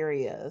different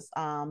areas,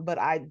 but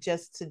I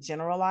just to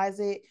generalize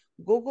it,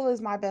 Google is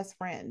my best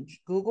friend.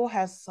 Google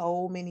has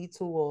so many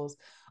tools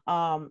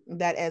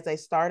that as a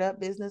startup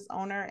business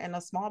owner and a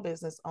small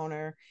business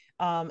owner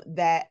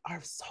that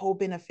are so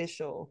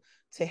beneficial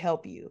to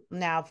help you.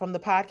 Now, from the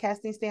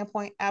podcasting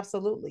standpoint,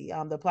 absolutely.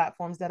 The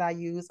platforms that I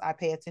use, I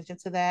pay attention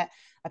to that.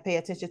 I pay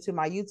attention to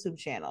my YouTube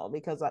channel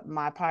because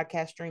my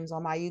podcast streams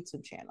on my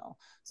YouTube channel.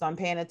 So I'm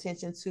paying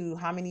attention to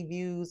how many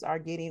views are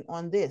getting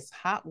on this,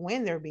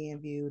 when they're being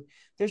viewed.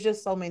 There's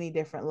just so many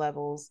different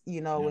levels,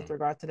 Yeah. with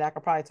regard to that. I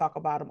could probably talk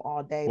about them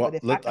all day, but Well,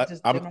 if I could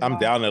just I'm generalize.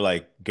 down to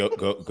like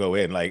go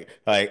in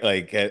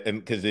and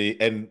because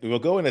the and we'll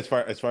go in as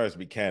far as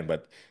we can,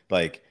 but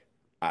like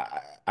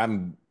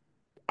I'm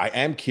I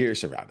am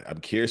curious around it. I'm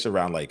curious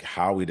around like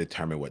how we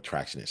determine what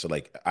traction is. So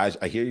like I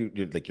hear you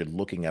you're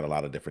looking at a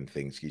lot of different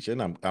things, Keisha,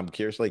 and I'm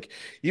curious like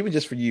even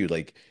just for you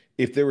like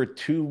if there were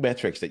two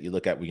metrics that you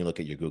look at when you look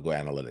at your Google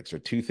Analytics or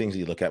two things that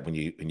you look at when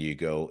you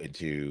go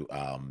into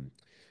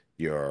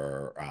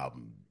your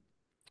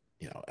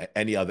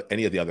any of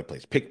the other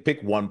places. Pick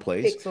one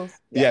place. Pixels,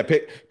 Yeah,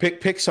 yep.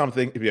 pick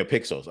something. Yeah,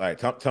 pixels. All right,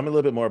 tell me a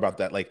little bit more about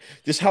that. Like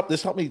just help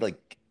me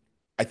like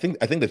I think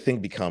the thing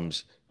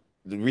becomes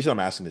the reason I'm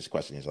asking this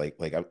question is like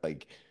a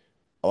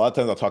lot of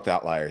times I'll talk to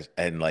outliers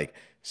and like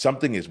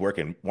something is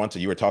working. Once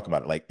you were talking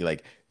about it,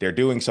 like they're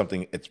doing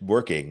something, it's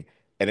working,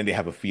 and then they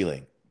have a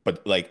feeling,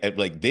 but like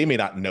they may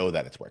not know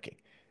that it's working.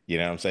 You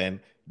know what I'm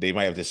saying? They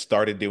might have just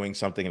started doing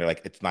something and they're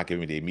like, it's not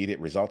giving me the immediate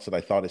results that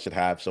I thought it should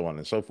have, so on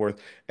and so forth,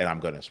 and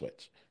I'm gonna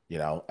switch.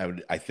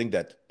 I think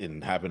that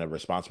in having a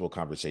responsible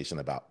conversation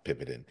about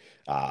pivoting,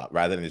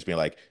 rather than just being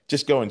like,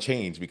 just go and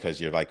change because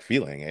you're like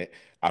feeling it.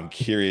 I'm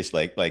curious,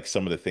 like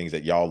some of the things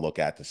that y'all look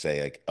at to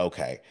say, like,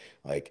 okay,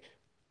 like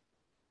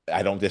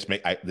I don't just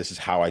make this is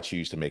how I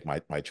choose to make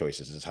my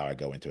choices. This is how I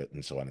go into it,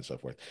 and so on and so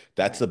forth.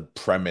 That's Right. the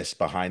premise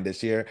behind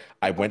this year.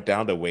 I Okay. went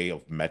down the way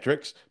of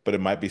metrics, but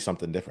it might be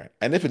something different.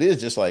 And if it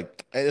is just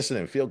like, hey, this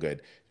didn't feel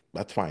good,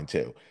 that's fine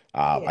too.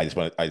 I Yeah. just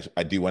want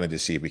I do want to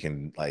just see if we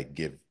can like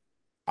give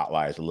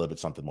outliers a little bit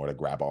something more to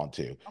grab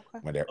onto Okay.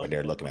 when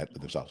they're looking at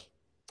themselves.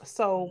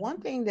 So,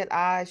 one thing that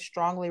I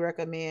strongly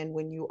recommend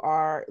when you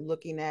are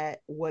looking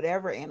at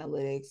whatever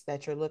analytics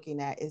that you're looking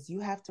at is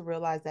you have to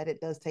realize that it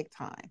does take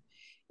time.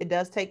 It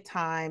does take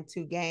time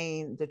to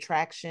gain the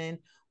traction,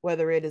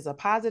 whether it is a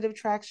positive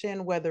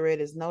traction, whether it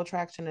is no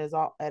traction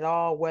at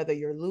all, whether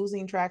you're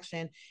losing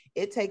traction.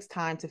 It takes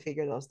time to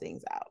figure those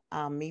things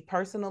out. Me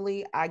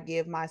personally, I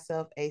give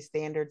myself a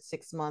standard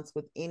 6 months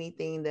with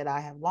anything that I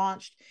have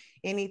launched,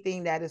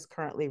 anything that is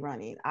currently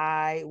running.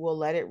 I will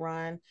let it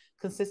run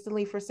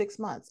consistently for 6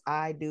 months.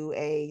 I do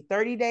a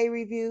 30-day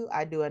review,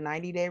 I do a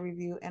 90-day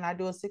review, and I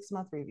do a 6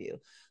 month review.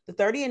 The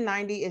 30 and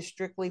 90 is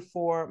strictly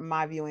for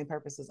my viewing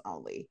purposes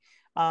only.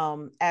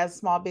 As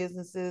small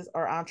businesses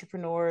or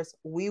entrepreneurs,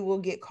 we will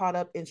get caught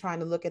up in trying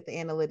to look at the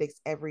analytics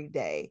every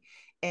day.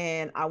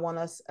 And I want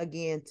us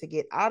again to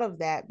get out of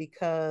that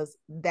because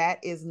that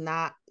is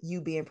not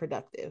you being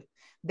productive.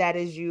 That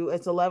is you,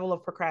 it's a level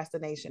of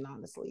procrastination,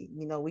 honestly.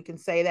 We can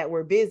say that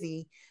we're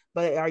busy,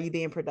 but are you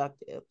being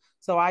productive?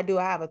 So I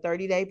have a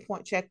 30-day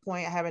point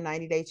checkpoint, I have a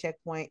 90-day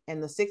checkpoint,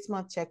 and the 6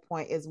 month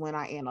checkpoint is when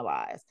I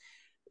analyze.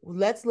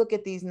 Let's look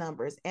at these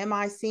numbers. Am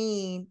I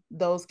seeing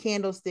those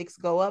candlesticks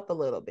go up a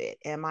little bit?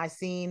 Am I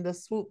seeing the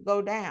swoop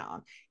go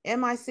down?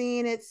 Am I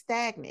seeing it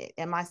stagnant?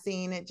 Am I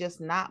seeing it just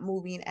not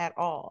moving at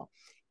all?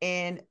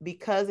 And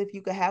because if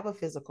you could have a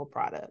physical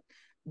product,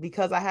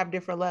 because I have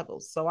different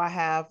levels. So I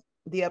have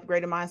the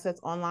Upgraded Mindsets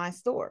online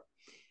store.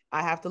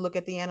 I have to look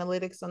at the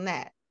analytics on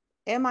that.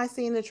 Am I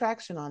seeing the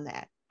traction on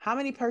that? How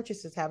many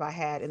purchases have I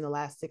had in the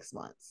last 6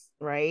 months?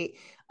 Right?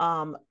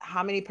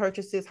 How many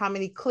purchases, how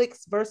many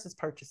clicks versus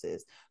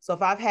purchases? So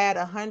if I've had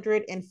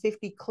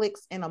 150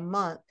 clicks in a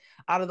month,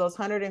 out of those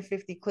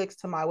 150 clicks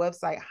to my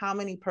website, how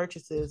many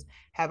purchases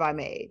have I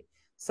made?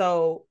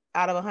 So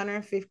out of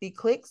 150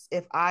 clicks,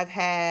 if I've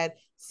had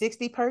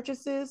 60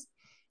 purchases,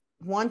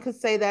 one could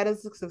say that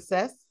is a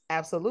success,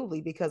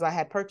 absolutely, because I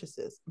had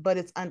purchases, but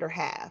it's under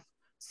half.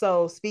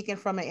 So, speaking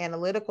from an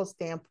analytical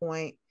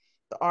standpoint,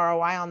 the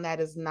ROI on that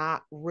is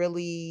not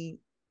really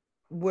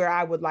where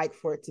I would like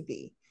for it to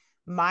be.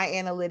 My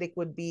analytic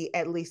would be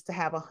at least to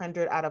have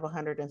 100 out of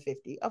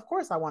 150. Of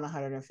course, I want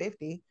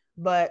 150,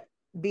 but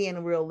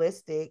being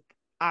realistic,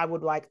 I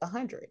would like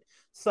 100.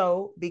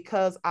 So,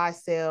 because I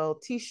sell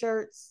t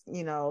shirts,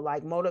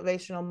 like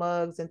motivational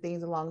mugs and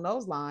things along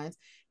those lines,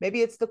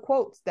 maybe it's the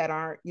quotes that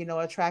aren't,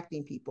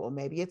 attracting people.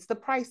 Maybe it's the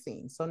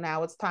pricing. So,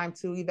 now it's time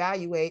to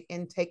evaluate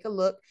and take a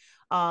look.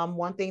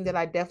 One thing that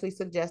I definitely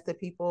suggest to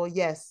people,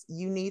 yes,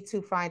 you need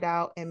to find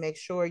out and make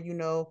sure you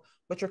know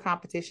what your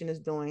competition is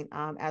doing.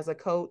 As a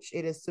coach,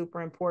 it is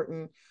super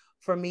important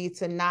for me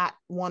to not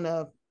want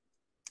to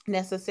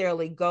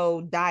necessarily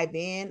go dive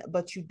in,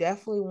 but you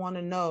definitely want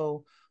to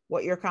know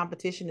what your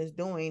competition is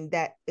doing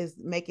that is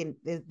making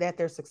that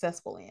they're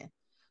successful in. Mm.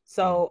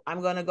 So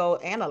I'm going to go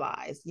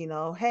analyze,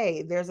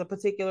 hey, there's a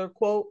particular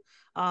quote.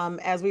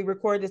 As we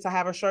record this, I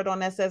have a shirt on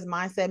that says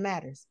mindset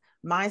matters.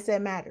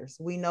 Mindset matters.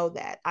 We know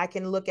that. I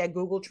can look at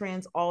Google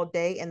Trends all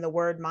day, and the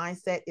word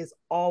mindset is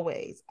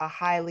always a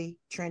highly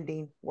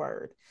trending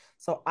word.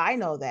 So I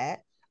know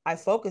that. I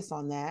focus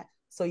on that.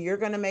 So you're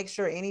going to make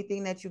sure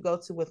anything that you go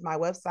to with my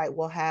website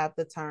will have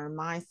the term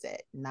mindset.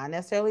 Not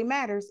necessarily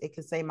matters. It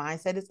can say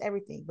mindset is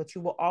everything, but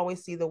you will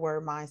always see the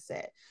word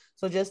mindset.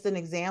 So just an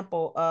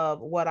example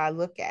of what I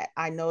look at.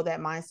 I know that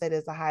mindset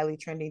is a highly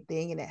trending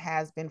thing and it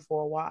has been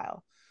for a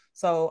while.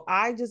 So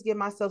I just give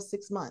myself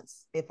 6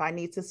 months. If I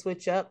need to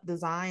switch up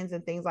designs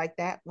and things like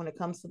that when it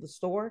comes to the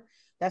store,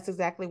 that's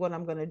exactly what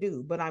I'm going to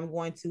do. But I'm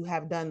going to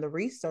have done the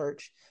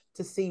research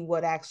to see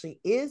what actually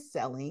is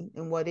selling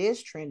and what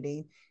is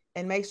trending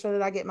and make sure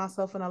that I get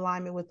myself in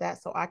alignment with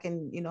that so I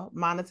can,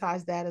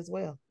 monetize that as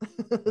well.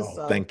 Oh,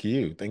 So, thank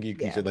you. Thank you,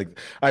 yeah. Keisha. Like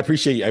I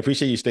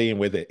appreciate you staying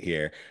with it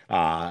here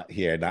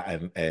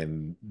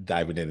and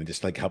diving in and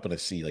just like helping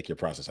us see like your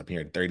process. I'm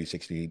hearing 30,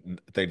 60,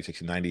 30,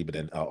 60, 90, but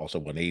then also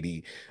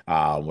 180,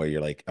 where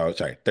you're like, oh,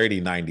 sorry, 30,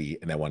 90,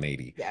 and then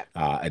 180. Yeah.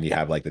 And you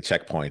have like the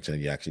checkpoints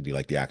and you actually do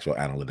like the actual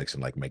analytics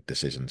and like make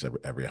decisions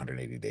every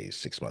 180 days,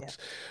 six Yeah. months.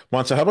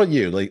 Monsa, how about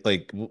you?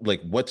 Like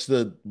what's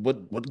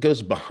what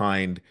goes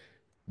behind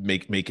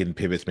making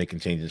pivots, making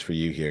changes for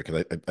you here?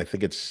 Because I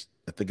think it's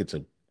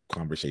a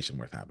conversation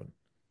worth having.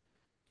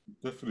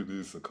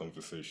 Definitely is a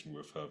conversation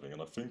worth having,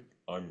 and I think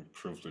I'm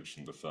privileged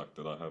in the fact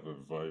that I have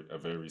a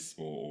very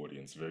small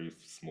audience, very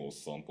small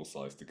sample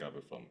size to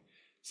gather from.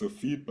 So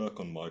feedback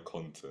on my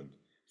content,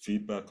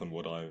 feedback on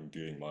what I'm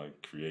doing, my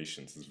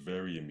creations is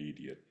very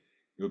immediate.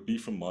 It'll be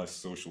from my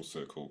social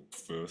circle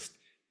first,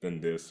 then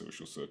their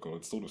social circle.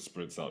 It sort of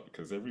spreads out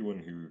because everyone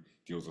who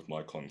deals with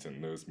my content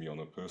knows me on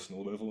a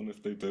personal level, and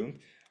if they don't,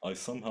 I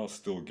somehow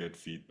still get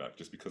feedback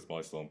just because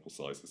my sample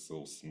size is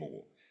so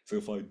small. So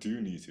if I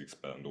do need to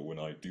expand, or when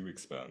I do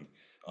expand,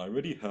 I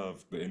already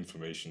have the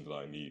information that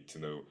I need to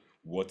know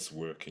what's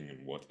working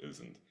and what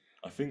isn't.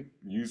 I think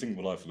using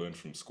what I've learned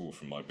from school,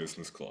 from my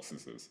business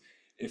classes, is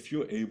if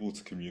you're able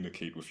to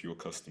communicate with your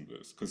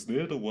customers, because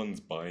they're the ones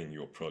buying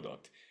your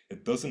product,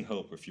 it doesn't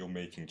help if you're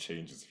making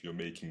changes, if you're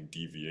making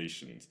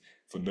deviations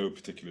for no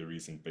particular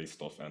reason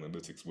based off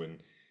analytics, when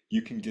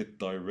you can get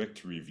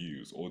direct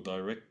reviews or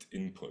direct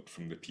input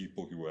from the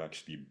people who are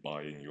actually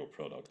buying your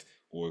product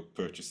or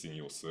purchasing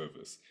your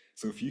service.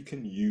 So if you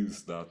can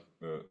use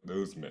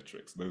those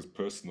metrics, those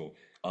personal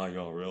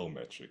IRL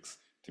metrics,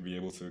 to be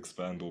able to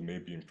expand or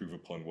maybe improve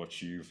upon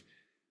what you've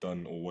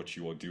done or what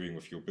you are doing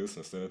with your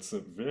business, then it's a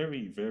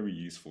very, very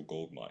useful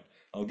gold mine.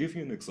 I'll give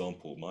you an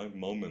example. My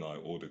mom and I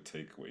ordered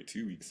takeaway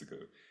 2 weeks ago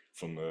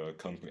from a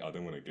company, I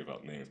don't want to give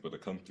out names, but a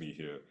company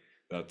here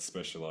that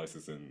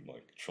specializes in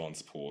like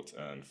transport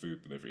and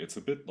food delivery. It's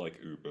a bit like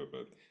Uber,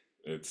 but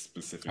it's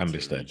specific to a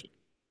Understood. region.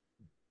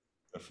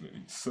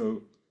 Definitely.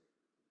 So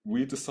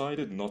we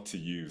decided not to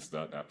use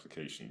that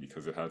application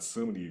because it had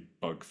so many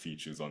bug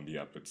features on the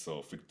app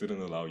itself. It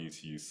didn't allow you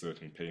to use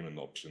certain payment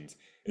options.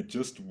 It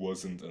just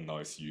wasn't a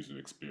nice user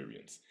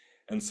experience.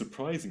 And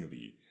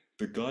surprisingly,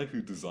 the guy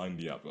who designed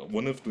the app,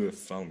 one of the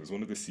founders,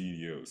 one of the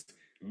CEOs,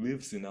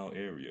 lives in our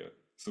area.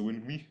 So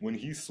when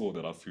he saw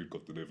that our food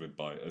got delivered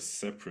by a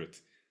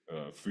separate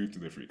food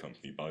delivery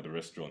company, by the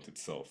restaurant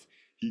itself,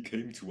 he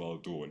came to our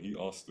door and he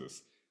asked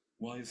us,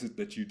 why is it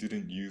that you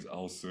didn't use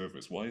our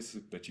service? Why is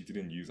it that you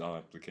didn't use our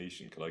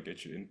application? Could I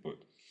get your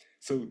input?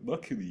 So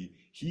luckily,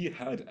 he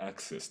had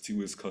access to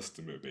his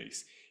customer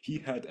base. He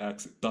had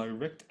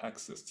direct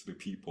access to the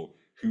people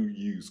who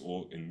use,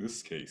 or in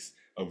this case,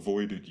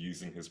 avoided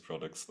using his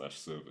product slash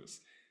service.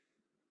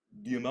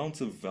 The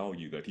amount of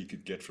value that he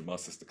could get from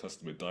us as the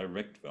customer,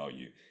 direct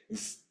value,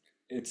 is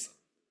it's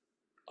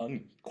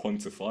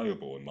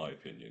unquantifiable in my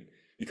opinion.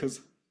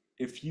 Because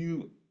if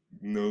you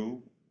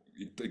know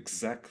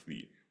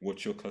exactly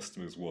what your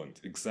customers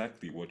want,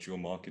 exactly what your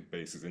market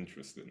base is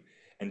interested in,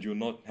 and you're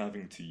not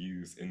having to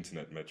use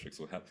internet metrics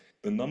or have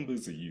the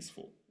numbers are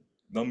useful.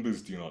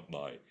 Numbers do not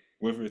lie.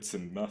 Whether it's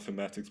in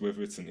mathematics,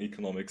 whether it's in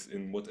economics,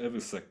 in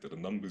whatever sector, the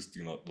numbers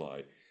do not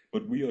lie.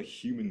 But we are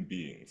human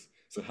beings,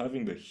 so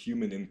having the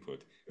human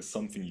input is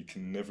something you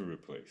can never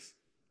replace.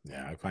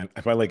 Yeah, I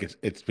find like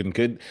it's been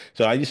good.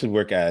 So I used to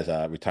work as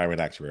a retirement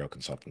actuarial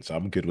consultant. So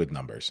I'm good with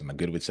numbers and I'm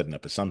good with setting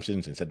up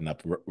assumptions and setting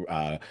up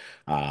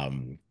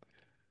um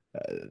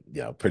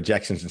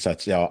projections and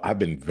such. I've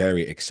been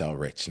very Excel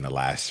rich in the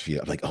last few.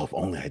 I'm like, oh, if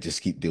only I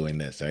just keep doing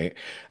this, right?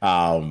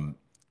 Um,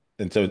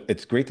 and so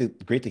it's great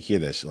to hear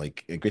this,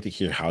 like great to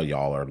hear how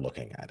y'all are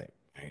looking at it,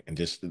 right? And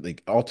just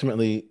like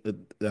ultimately,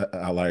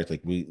 outliers,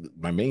 like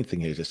my main thing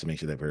here is just to make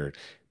sure that we're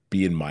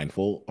being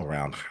mindful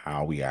around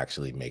how we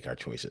actually make our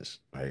choices,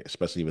 right?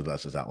 Especially with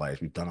us as outliers,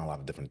 we've done a lot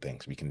of different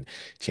things. We can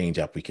change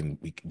up.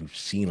 We've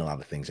seen a lot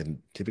of things, and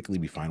typically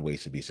we find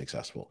ways to be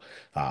successful.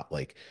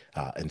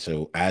 And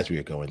so as we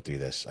are going through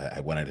this, I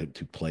wanted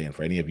to play in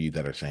for any of you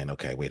that are saying,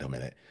 okay, wait a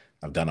minute.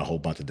 I've done a whole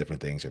bunch of different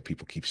things, or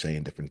people keep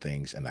saying different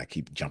things, and I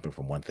keep jumping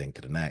from one thing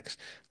to the next.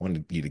 I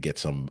wanted you to get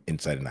some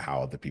insight into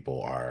how other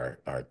people are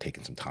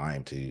taking some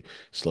time to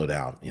slow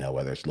down.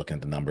 Whether it's looking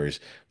at the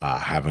numbers,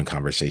 having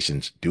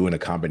conversations, doing a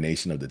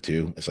combination of the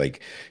two. It's like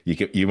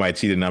you might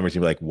see the numbers,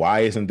 and be like, why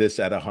isn't this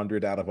at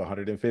 100 out of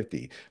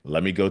 150?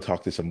 Let me go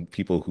talk to some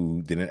people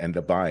who didn't end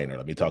up buying, or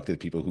let me talk to the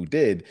people who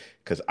did,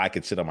 because I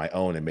could sit on my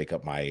own and make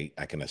up I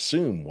can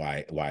assume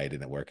why it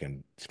didn't work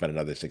and spend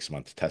another 6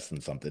 months testing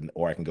something,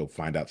 or I can go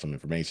find out some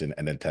information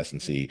and then test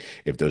and see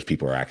if those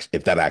people are actually,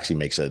 if that actually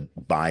makes a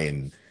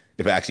buy-in,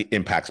 if it actually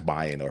impacts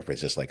buy-in, or if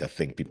it's just like a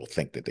thing people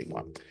think that they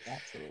want.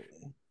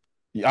 Absolutely.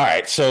 All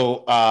right.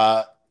 So,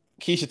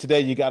 Keisha,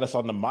 today you got us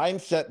on the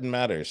mindset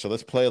matters. So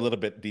let's play a little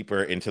bit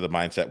deeper into the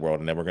mindset world,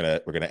 and then we're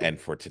gonna end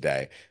for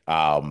today.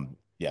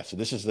 Yeah. So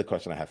this is the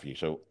question I have for you.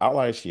 So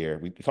outliers here.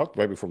 We talked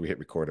right before we hit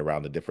record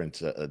around the difference,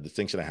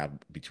 distinction I have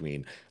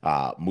between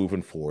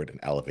moving forward and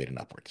elevating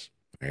upwards.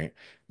 Right.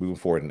 Moving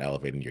forward and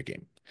elevating your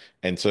game.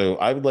 And so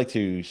I would like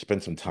to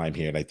spend some time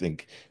here, and I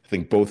think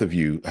both of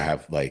you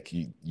have like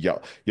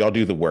y'all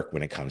do the work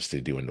when it comes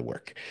to doing the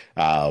work.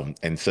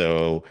 And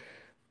so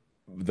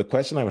the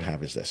question I would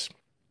have is this.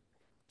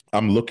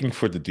 I'm looking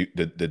for the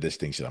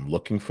distinction. I'm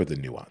looking for the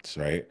nuance,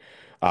 right?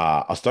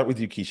 I'll start with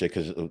you, Keisha,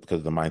 because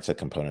of the mindset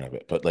component of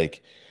it. But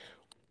like,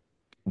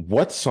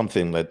 what's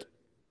something that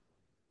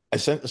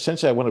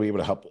essentially I want to be able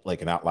to help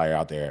like an outlier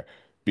out there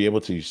be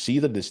able to see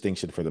the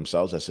distinction for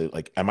themselves as to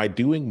like, am I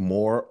doing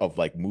more of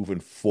like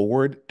moving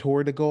forward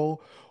toward a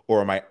goal,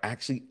 or am I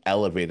actually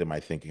elevating my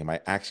thinking? Am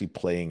I actually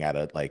playing at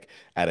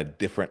a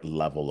different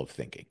level of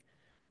thinking?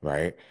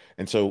 Right.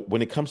 And so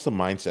when it comes to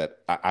mindset,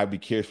 I'd be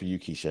curious for you,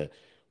 Keisha,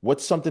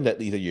 what's something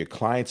that either your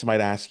clients might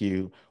ask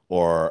you,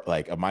 or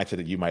like a mindset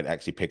that you might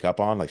actually pick up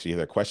on? Like, so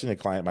either a question a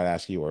client might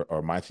ask you, or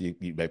a mindset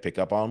you might pick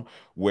up on,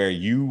 where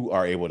you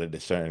are able to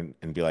discern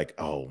and be like,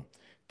 oh,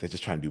 they're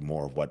just trying to do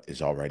more of what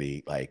is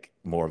already like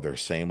more of their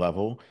same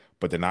level,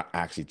 but they're not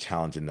actually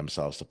challenging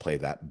themselves to play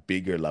that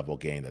bigger level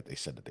game that they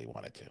said that they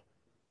wanted to.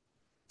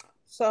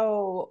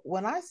 So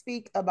when I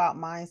speak about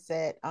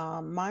mindset,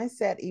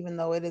 mindset, even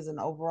though it is an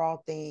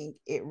overall thing,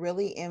 it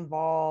really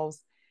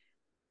involves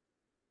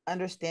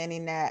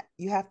understanding that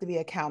you have to be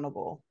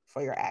accountable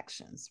for your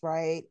actions,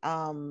 right?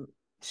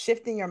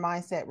 Shifting your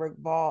mindset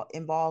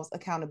involves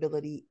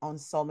accountability on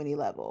so many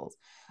levels.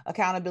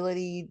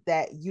 Accountability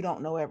that you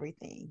don't know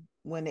everything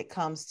when it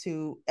comes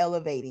to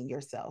elevating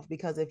yourself,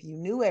 because if you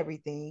knew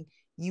everything,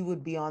 you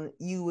would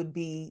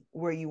be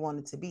where you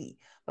wanted to be.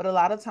 But a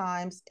lot of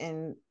times,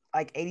 in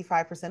like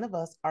 85% of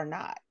us are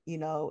not,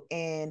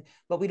 and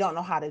but we don't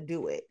know how to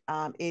do it.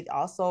 It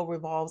also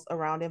revolves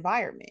around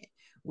environment.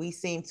 We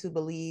seem to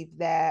believe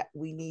that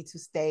we need to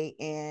stay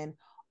in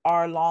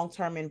our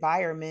long-term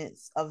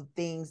environments of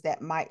things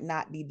that might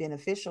not be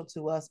beneficial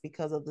to us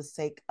because of the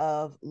sake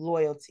of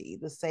loyalty,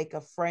 the sake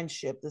of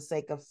friendship, the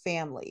sake of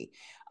family.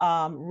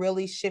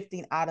 Really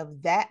shifting out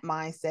of that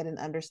mindset and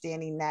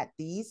understanding that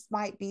these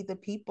might be the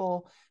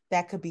people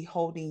that could be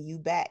holding you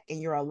back,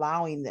 and you're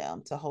allowing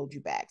them to hold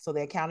you back. So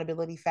the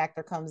accountability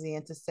factor comes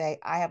in to say,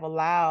 I have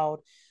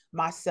allowed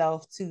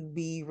myself to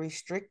be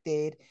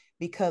restricted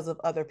because of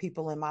other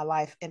people in my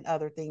life and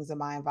other things in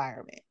my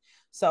environment.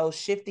 So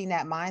shifting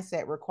that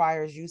mindset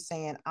requires you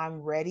saying, I'm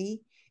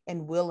ready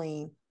and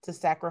willing to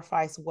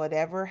sacrifice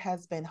whatever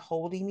has been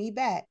holding me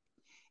back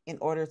in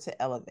order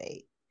to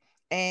elevate.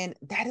 And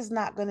that is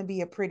not going to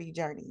be a pretty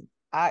journey.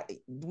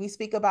 We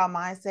speak about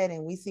mindset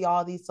and we see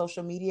all these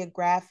social media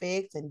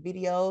graphics and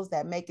videos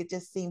that make it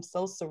just seem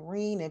so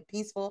serene and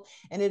peaceful,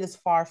 and it is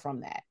far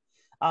from that.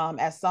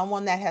 As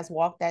someone that has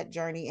walked that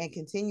journey and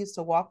continues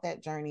to walk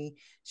that journey,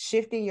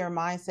 shifting your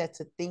mindset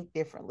to think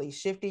differently,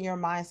 shifting your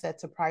mindset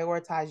to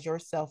prioritize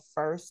yourself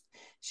first,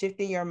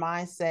 shifting your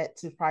mindset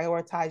to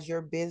prioritize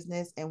your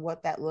business and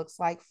what that looks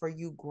like for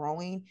you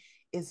growing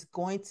is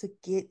going to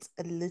get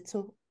a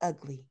little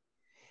ugly,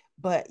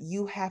 but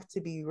you have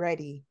to be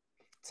ready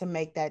to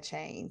make that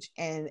change.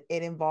 And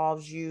it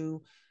involves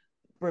you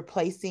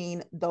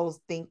replacing those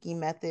thinking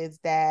methods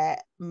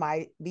that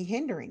might be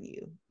hindering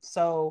you.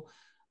 So,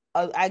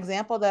 an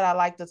example that I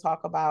like to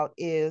talk about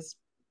is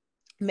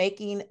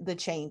making the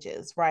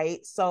changes,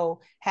 right?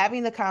 So,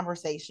 having the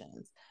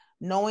conversations,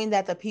 knowing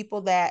that the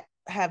people that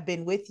have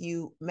been with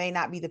you may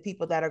not be the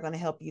people that are going to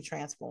help you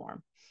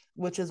transform,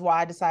 which is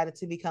why I decided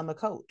to become a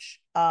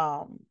coach.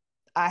 I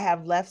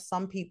have left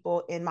some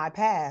people in my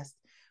past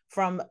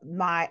from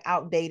my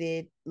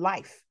outdated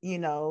life.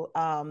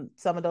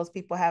 Some of those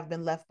people have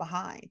been left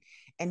behind,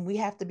 and we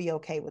have to be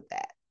okay with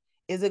that.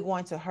 Is it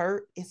going to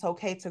hurt? It's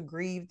okay to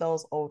grieve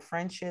those old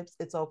friendships.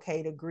 It's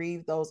okay to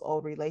grieve those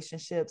old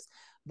relationships,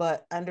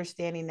 but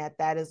understanding that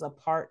that is a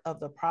part of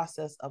the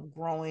process of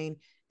growing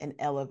and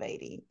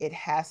elevating. It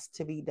has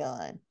to be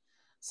done.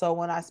 So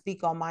when I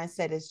speak on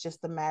mindset, it's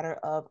just a matter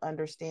of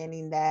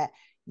understanding that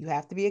you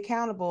have to be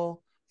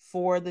accountable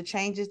for the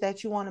changes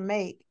that you want to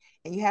make,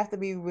 and you have to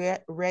be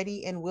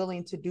ready and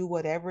willing to do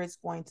whatever it's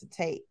going to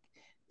take.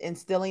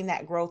 Instilling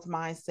that growth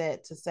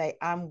mindset to say,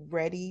 I'm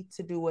ready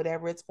to do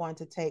whatever it's going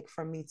to take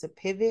for me to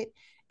pivot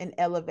and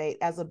elevate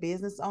as a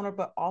business owner,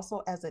 but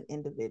also as an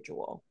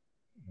individual,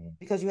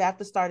 because you have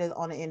to start it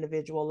on an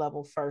individual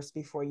level first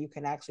before you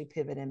can actually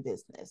pivot in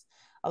business.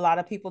 A lot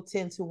of people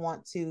tend to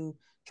want to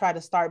try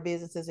to start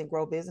businesses and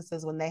grow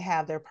businesses when they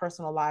have their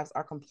personal lives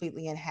are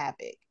completely in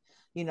havoc.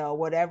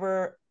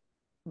 Whatever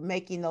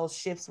making those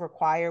shifts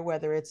require,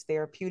 whether it's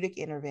therapeutic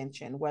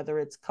intervention, whether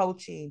it's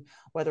coaching,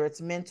 whether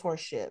it's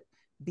mentorship,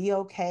 be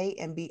okay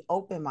and be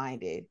open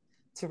minded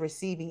to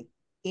receiving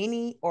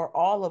any or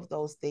all of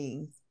those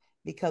things,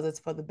 because it's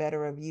for the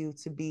better of you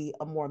to be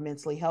a more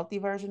mentally healthy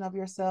version of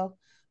yourself,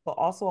 but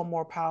also a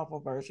more powerful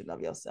version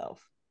of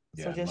yourself.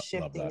 So Yeah, just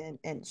love shifting that.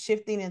 and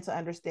shifting into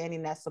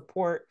understanding that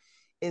support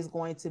is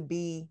going to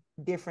be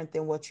different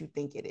than what you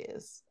think it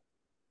is.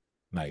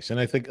 Nice. And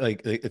I think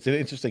it's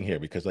interesting here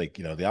because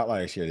the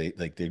outliers here,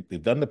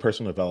 they've done the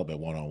personal development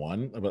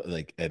one-on-one, but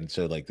and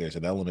so there's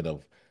an element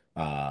of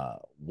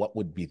what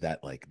would be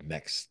that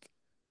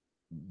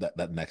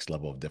that next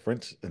level of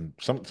difference. And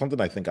something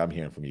I think I'm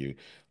hearing from you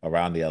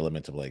around the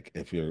element of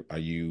if are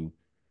you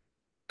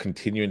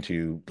continuing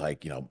to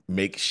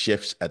make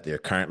shifts at their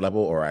current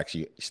level or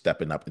actually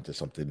stepping up into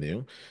something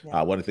new.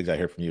 Yeah. One of the things I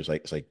hear from you is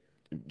it's like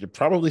you're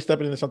probably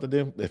stepping into something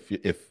new if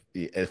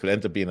it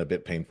ends up being a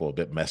bit painful, a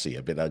bit messy,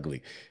 a bit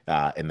ugly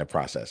in the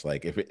process.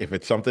 Like if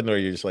it's something where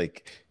you're just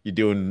you're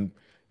doing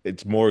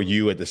it's more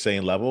you at the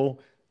same level,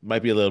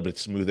 might be a little bit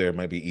smoother, it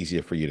might be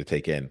easier for you to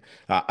take in.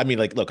 I mean,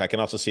 look, I can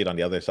also see it on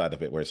the other side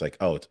of it where it's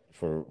oh, it's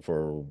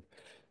for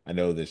I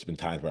know there's been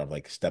times where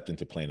I've stepped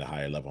into playing a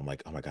higher level. I'm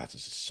like, oh my gosh,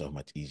 this is so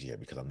much easier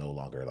because I'm no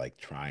longer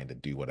trying to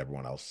do what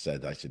everyone else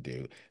says I should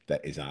do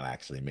that is not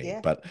actually me.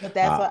 Yeah, But but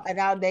that's an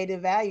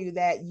outdated value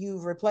that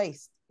you've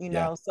replaced,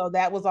 yeah, So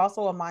that was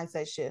also a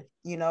mindset shift,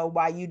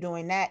 by you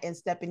doing that and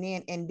stepping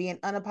in and being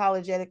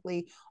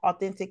unapologetically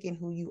authentic in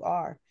who you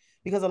are.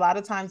 because a lot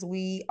of times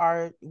we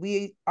are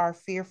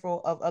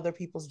fearful of other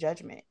people's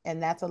judgment,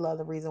 and that's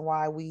another reason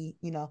why we,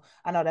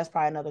 I know that's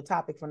probably another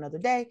topic for another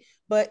day,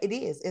 but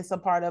it's a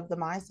part of the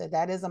mindset.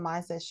 That is a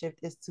mindset shift,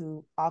 is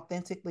to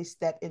authentically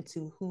step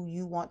into who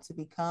you want to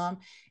become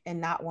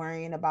and not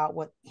worrying about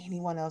what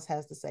anyone else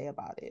has to say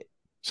about it.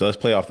 So let's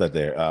play off that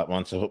there.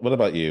 So what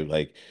about you?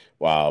 Like,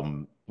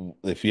 um,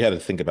 if you had to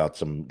think about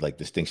some like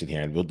distinction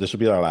here, and this will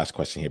be our last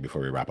question here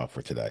before we wrap up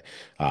for today.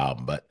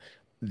 But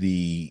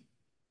the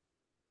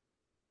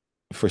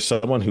for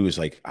someone who is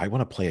like, I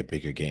want to play a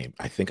bigger game.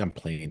 I think I'm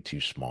playing too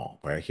small.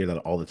 Right? I hear that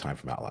all the time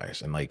from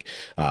outliers, and like,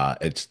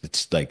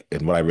 it's like,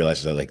 and what I realize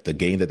is that like the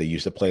game that they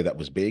used to play that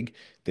was big,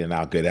 they're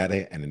now good at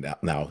it, and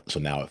now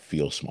it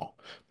feels small.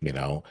 You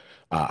know,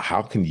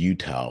 how can you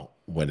tell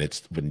when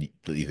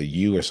either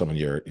you or someone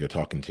you're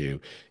talking to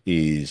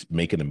is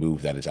making a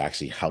move that is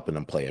actually helping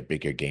them play a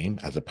bigger game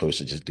as opposed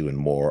to just doing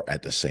more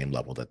at the same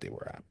level that they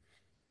were at?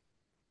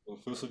 Well,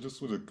 first, I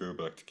just want to go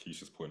back to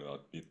Keisha's point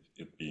about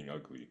it being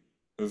ugly.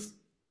 Because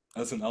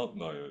as an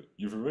outlier,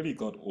 you've already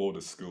got all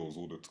the skills,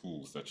 all the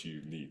tools that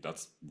you need.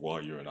 That's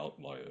why you're an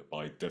outlier.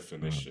 By Mm.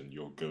 definition,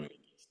 you're going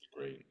against the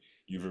grain.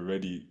 You've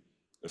already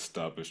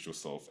established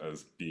yourself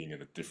as being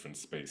in a different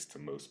space to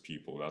most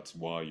people. That's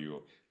why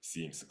you're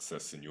seeing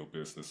success in your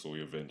business or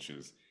your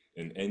ventures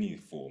in any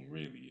form,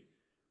 really.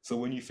 So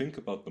when you think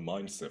about the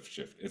mindset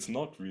shift, it's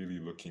not really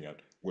looking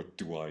at what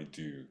do I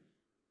do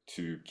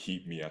to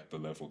keep me at the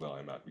level that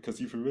I'm at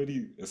because you've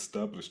already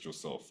established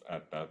yourself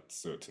at that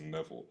certain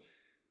level.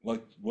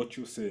 Like what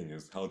you're saying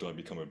is, how do I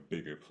become a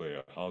bigger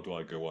player? How do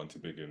I go on to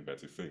bigger and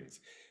better things?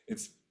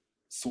 It's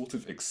sort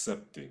of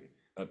accepting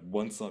that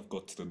once I've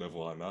got to the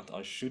level I'm at,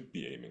 I should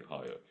be aiming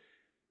higher.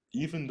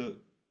 Even the,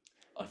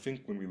 I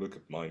think when we look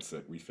at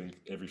mindset, we think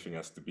everything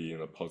has to be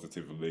in a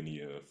positive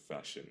linear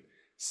fashion.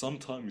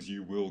 Sometimes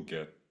you will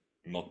get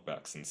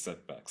knockbacks and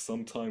setbacks.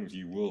 Sometimes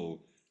you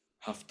will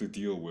have to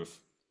deal with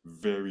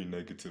very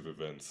negative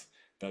events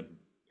that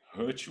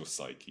hurt your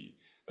psyche,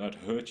 that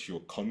hurt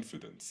your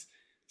confidence.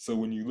 So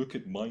when you look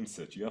at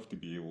mindset, you have to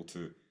be able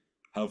to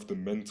have the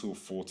mental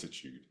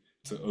fortitude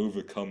to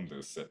overcome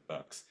those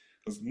setbacks.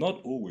 Because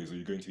not always are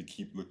you going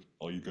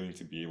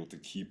to be able to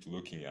keep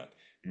looking at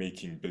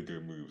making bigger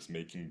moves,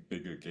 making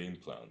bigger game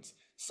plans.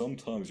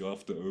 Sometimes you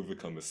have to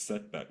overcome a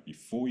setback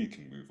before you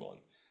can move on.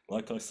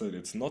 Like I said,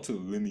 it's not a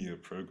linear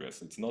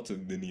progress, it's not a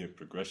linear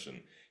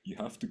progression. You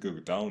have to go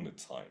down at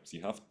times.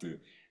 You have to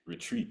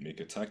retreat, make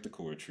a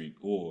tactical retreat,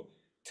 or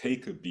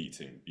take a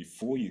beating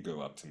before you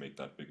go up to make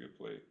that bigger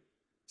play.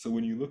 So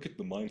when you look at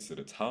the mindset,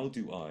 it's how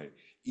do I,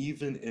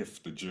 even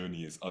if the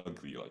journey is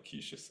ugly, like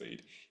Keisha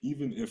said,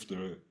 even if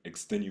there are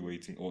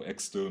extenuating or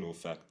external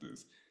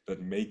factors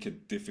that make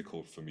it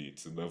difficult for me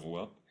to level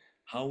up,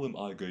 how am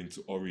I going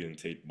to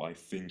orientate my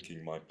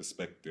thinking, my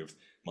perspectives,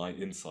 my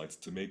insights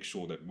to make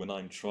sure that when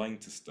I'm trying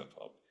to step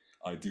up,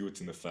 I do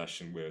it in a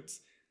fashion where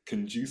it's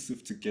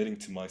conducive to getting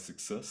to my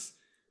success,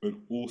 but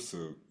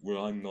also where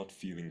I'm not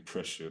feeling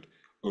pressured,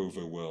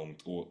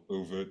 overwhelmed, or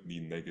overtly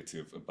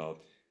negative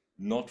about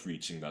not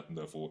reaching that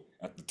level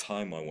at the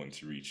time I want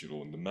to reach it,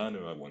 or in the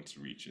manner I want to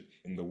reach it,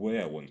 in the way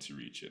I want to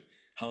reach it.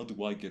 How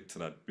do I get to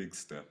that big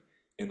step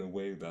in a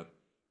way that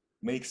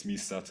makes me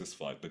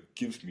satisfied, that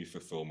gives me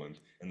fulfillment,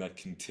 and that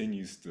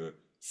continues the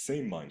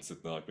same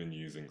mindset that I've been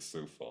using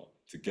so far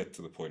to get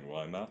to the point where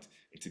I'm at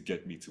and to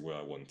get me to where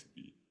I want to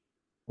be?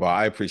 Well,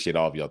 I appreciate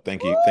all of y'all.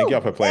 Thank you. Thank y'all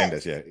Woo, for playing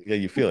this. yes, Yeah. Yeah,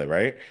 you feel it,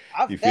 right?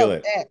 I You feel felt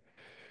it. that.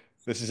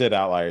 This is it,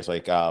 Outliers.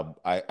 Like,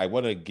 I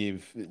want to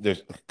give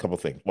there's a couple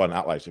things. One,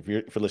 Outliers. If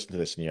you're listening to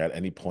this and you're at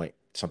any point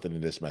something in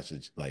this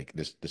message, like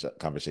this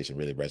conversation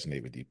really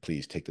resonate with you,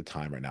 please take the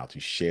time right now to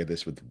share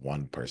this with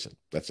one person.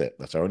 That's it.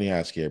 That's our only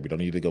ask here. We don't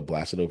need to go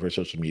blast it over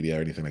social media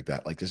or anything like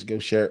that. Like, just go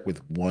share it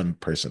with one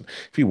person.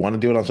 If you want to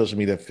do it on social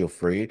media, feel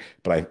free.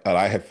 But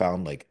I have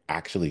found like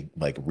actually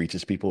like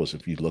reaches people is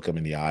if you look them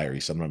in the eye or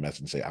you send them a message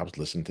and say, I was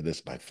listening to this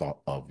and I thought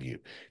of you.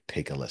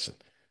 Take a listen.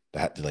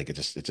 That like it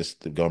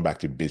just going back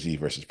to busy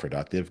versus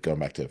productive, going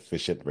back to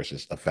efficient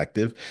versus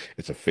effective.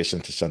 It's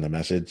efficient to send a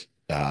message,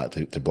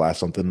 to blast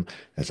something.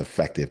 It's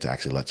effective to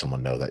actually let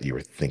someone know that you were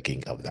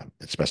thinking of them,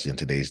 especially in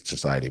today's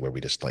society where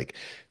we just like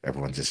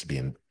everyone's just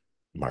being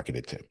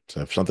marketed to.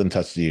 So if something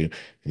touches you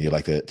and you'd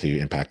like to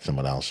impact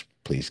someone else,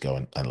 please go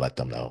and let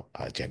them know,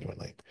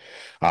 genuinely.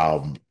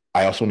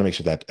 I also want to make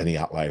sure that any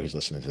outlier who's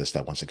listening to this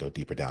that wants to go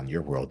deeper down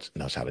your world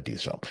knows how to do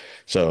so.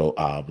 So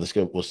let's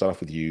go. We'll start off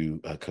with you,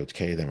 Coach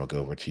K. Then we'll go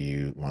over to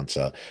you,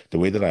 Mwansa. The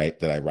way that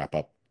I wrap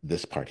up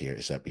this part here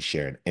is that we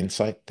share an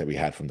insight that we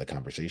had from the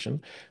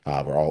conversation.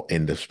 We're all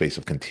in the space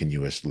of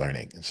continuous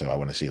learning, and so I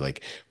want to see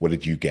like what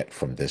did you get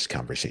from this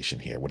conversation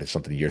here? What is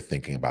something you're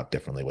thinking about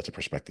differently? What's a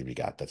perspective you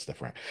got that's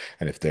different?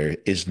 And if there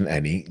isn't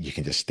any, you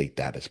can just state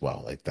that as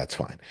well. Like that's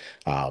fine.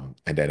 And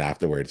then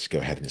afterwards, go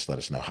ahead and just let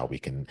us know how we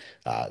can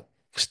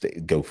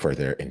go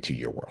further into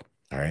your world.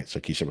 All right. So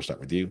Keisha, we'll start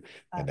with you,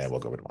 and then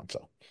we'll go Absolutely. with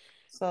Mwansa.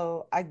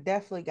 So I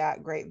definitely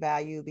got great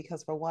value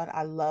because for one,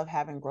 I love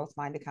having growth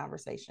minded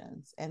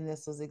conversations. And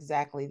this was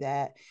exactly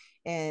that.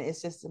 And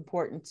it's just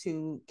important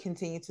to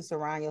continue to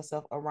surround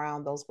yourself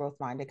around those growth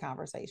minded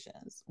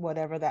conversations,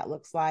 whatever that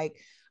looks like.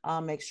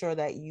 Make sure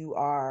that you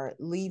are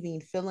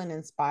leaving feeling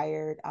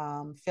inspired,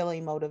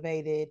 feeling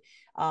motivated,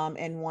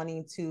 and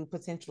wanting to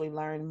potentially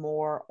learn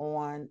more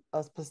on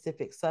a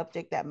specific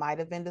subject that might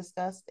have been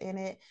discussed in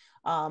it.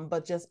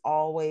 But just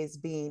always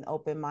being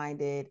open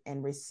minded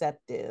and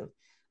receptive,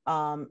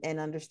 and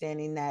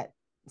understanding that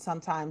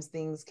sometimes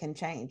things can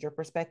change. Your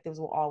perspectives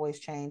will always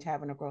change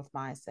having a growth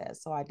mindset.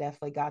 So I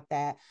definitely got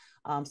that.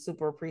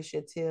 Super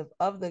appreciative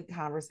of the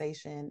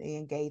conversation, the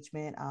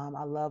engagement.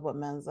 I love what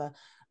Menza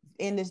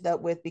ended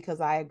up with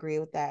because I agree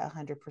with that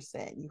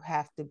 100%. You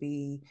have to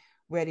be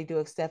ready to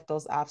accept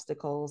those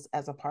obstacles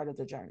as a part of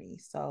the journey.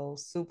 So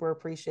super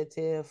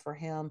appreciative for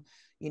him,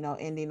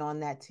 ending on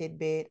that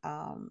tidbit.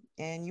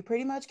 And you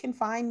pretty much can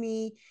find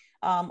me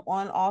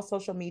on all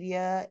social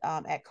media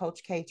at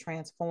Coach K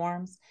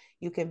Transforms.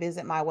 You can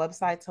visit my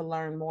website to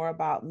learn more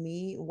about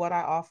me, what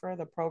I offer,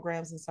 the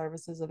programs and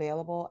services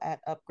available at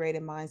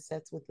Upgraded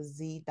Mindsets with the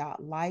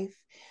Z.life.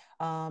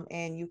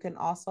 And you can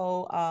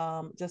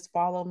also just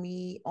follow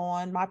me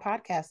on my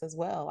podcast as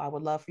well. I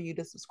would love for you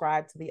to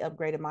subscribe to the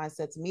Upgraded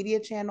Mindsets media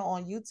channel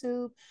on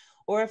YouTube.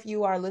 Or if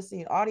you are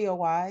listening audio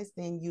wise,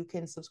 then you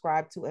can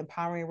subscribe to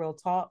Empowering Real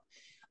Talk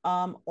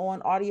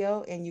on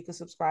audio, and you can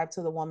subscribe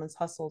to the Woman's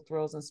Hustle,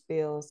 Thrills, and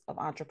Spills of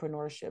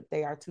Entrepreneurship.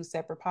 They are two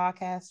separate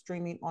podcasts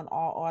streaming on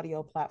all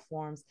audio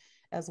platforms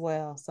as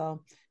well.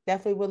 So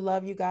definitely would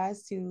love you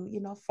guys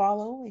to,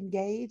 follow,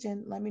 engage,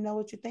 and let me know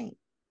what you think.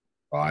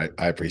 Well,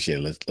 I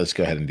appreciate it. Let's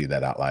go ahead and do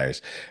that,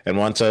 Outliers. And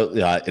one, so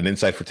an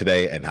insight for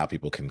today and how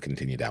people can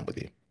continue down with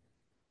you.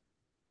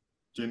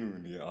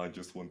 Genuinely, I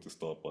just want to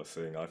start by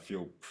saying I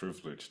feel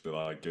privileged that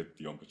I get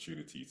the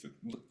opportunity to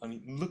look. I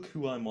mean, look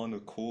who I'm on a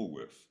call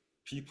with.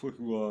 People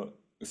who are,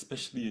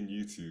 especially in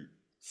YouTube,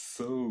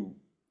 so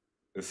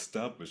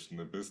established in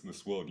the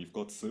business world. You've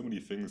got so many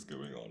things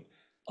going on.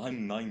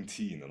 I'm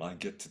 19 and I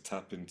get to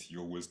tap into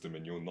your wisdom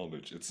and your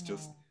knowledge. It's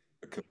just Oh,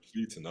 a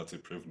complete and utter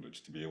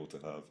privilege to be able to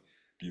have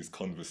these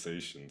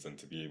conversations and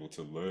to be able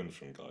to learn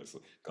from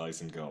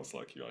guys and girls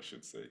like you, I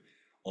should say.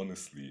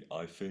 Honestly,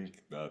 I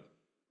think that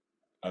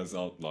as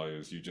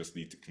outliers, you just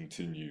need to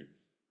continue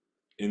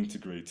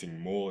integrating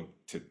more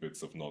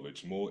tidbits of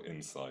knowledge, more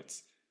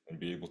insights, and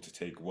be able to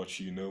take what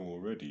you know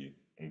already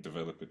and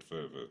develop it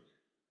further.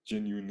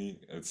 Genuinely,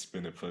 it's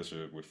been a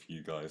pleasure with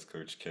you guys,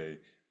 Coach K,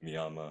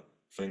 Niiamah.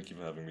 Thank you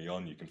for having me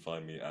on. You can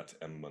find me at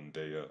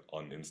Mundea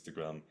on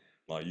Instagram.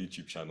 My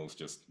YouTube channel is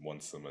just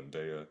Mwansa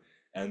Mundea.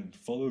 And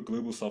follow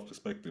Global South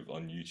Perspective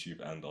on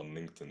YouTube and on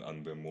LinkedIn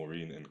under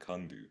Maureen and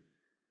Kandu.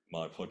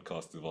 My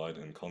podcast Divide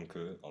and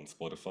Conquer on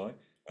Spotify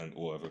and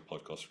all other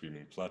podcast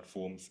streaming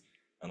platforms.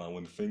 And I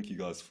want to thank you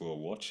guys for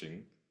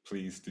watching.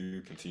 Please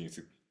do continue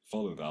to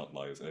follow the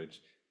Outliers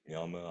Edge.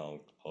 Niiamah, I'll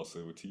pass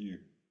over to you.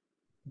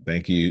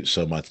 Thank you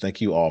so much. Thank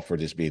you all for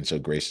just being so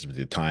gracious with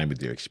your time,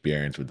 with your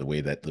experience, with the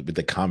way that with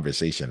the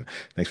conversation.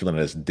 Thanks for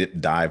letting us dip,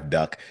 dive,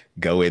 duck,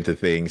 go into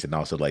things, and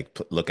also like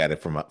look at it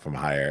from a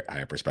higher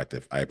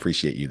perspective. I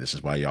appreciate you. This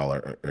is why y'all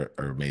are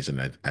amazing.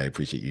 I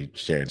appreciate you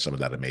sharing some of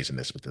that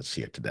amazingness with us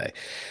here today.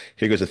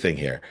 Here goes the thing.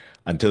 Here,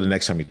 until the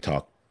next time we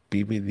talk,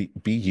 be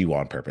you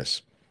on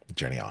purpose.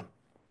 Journey on.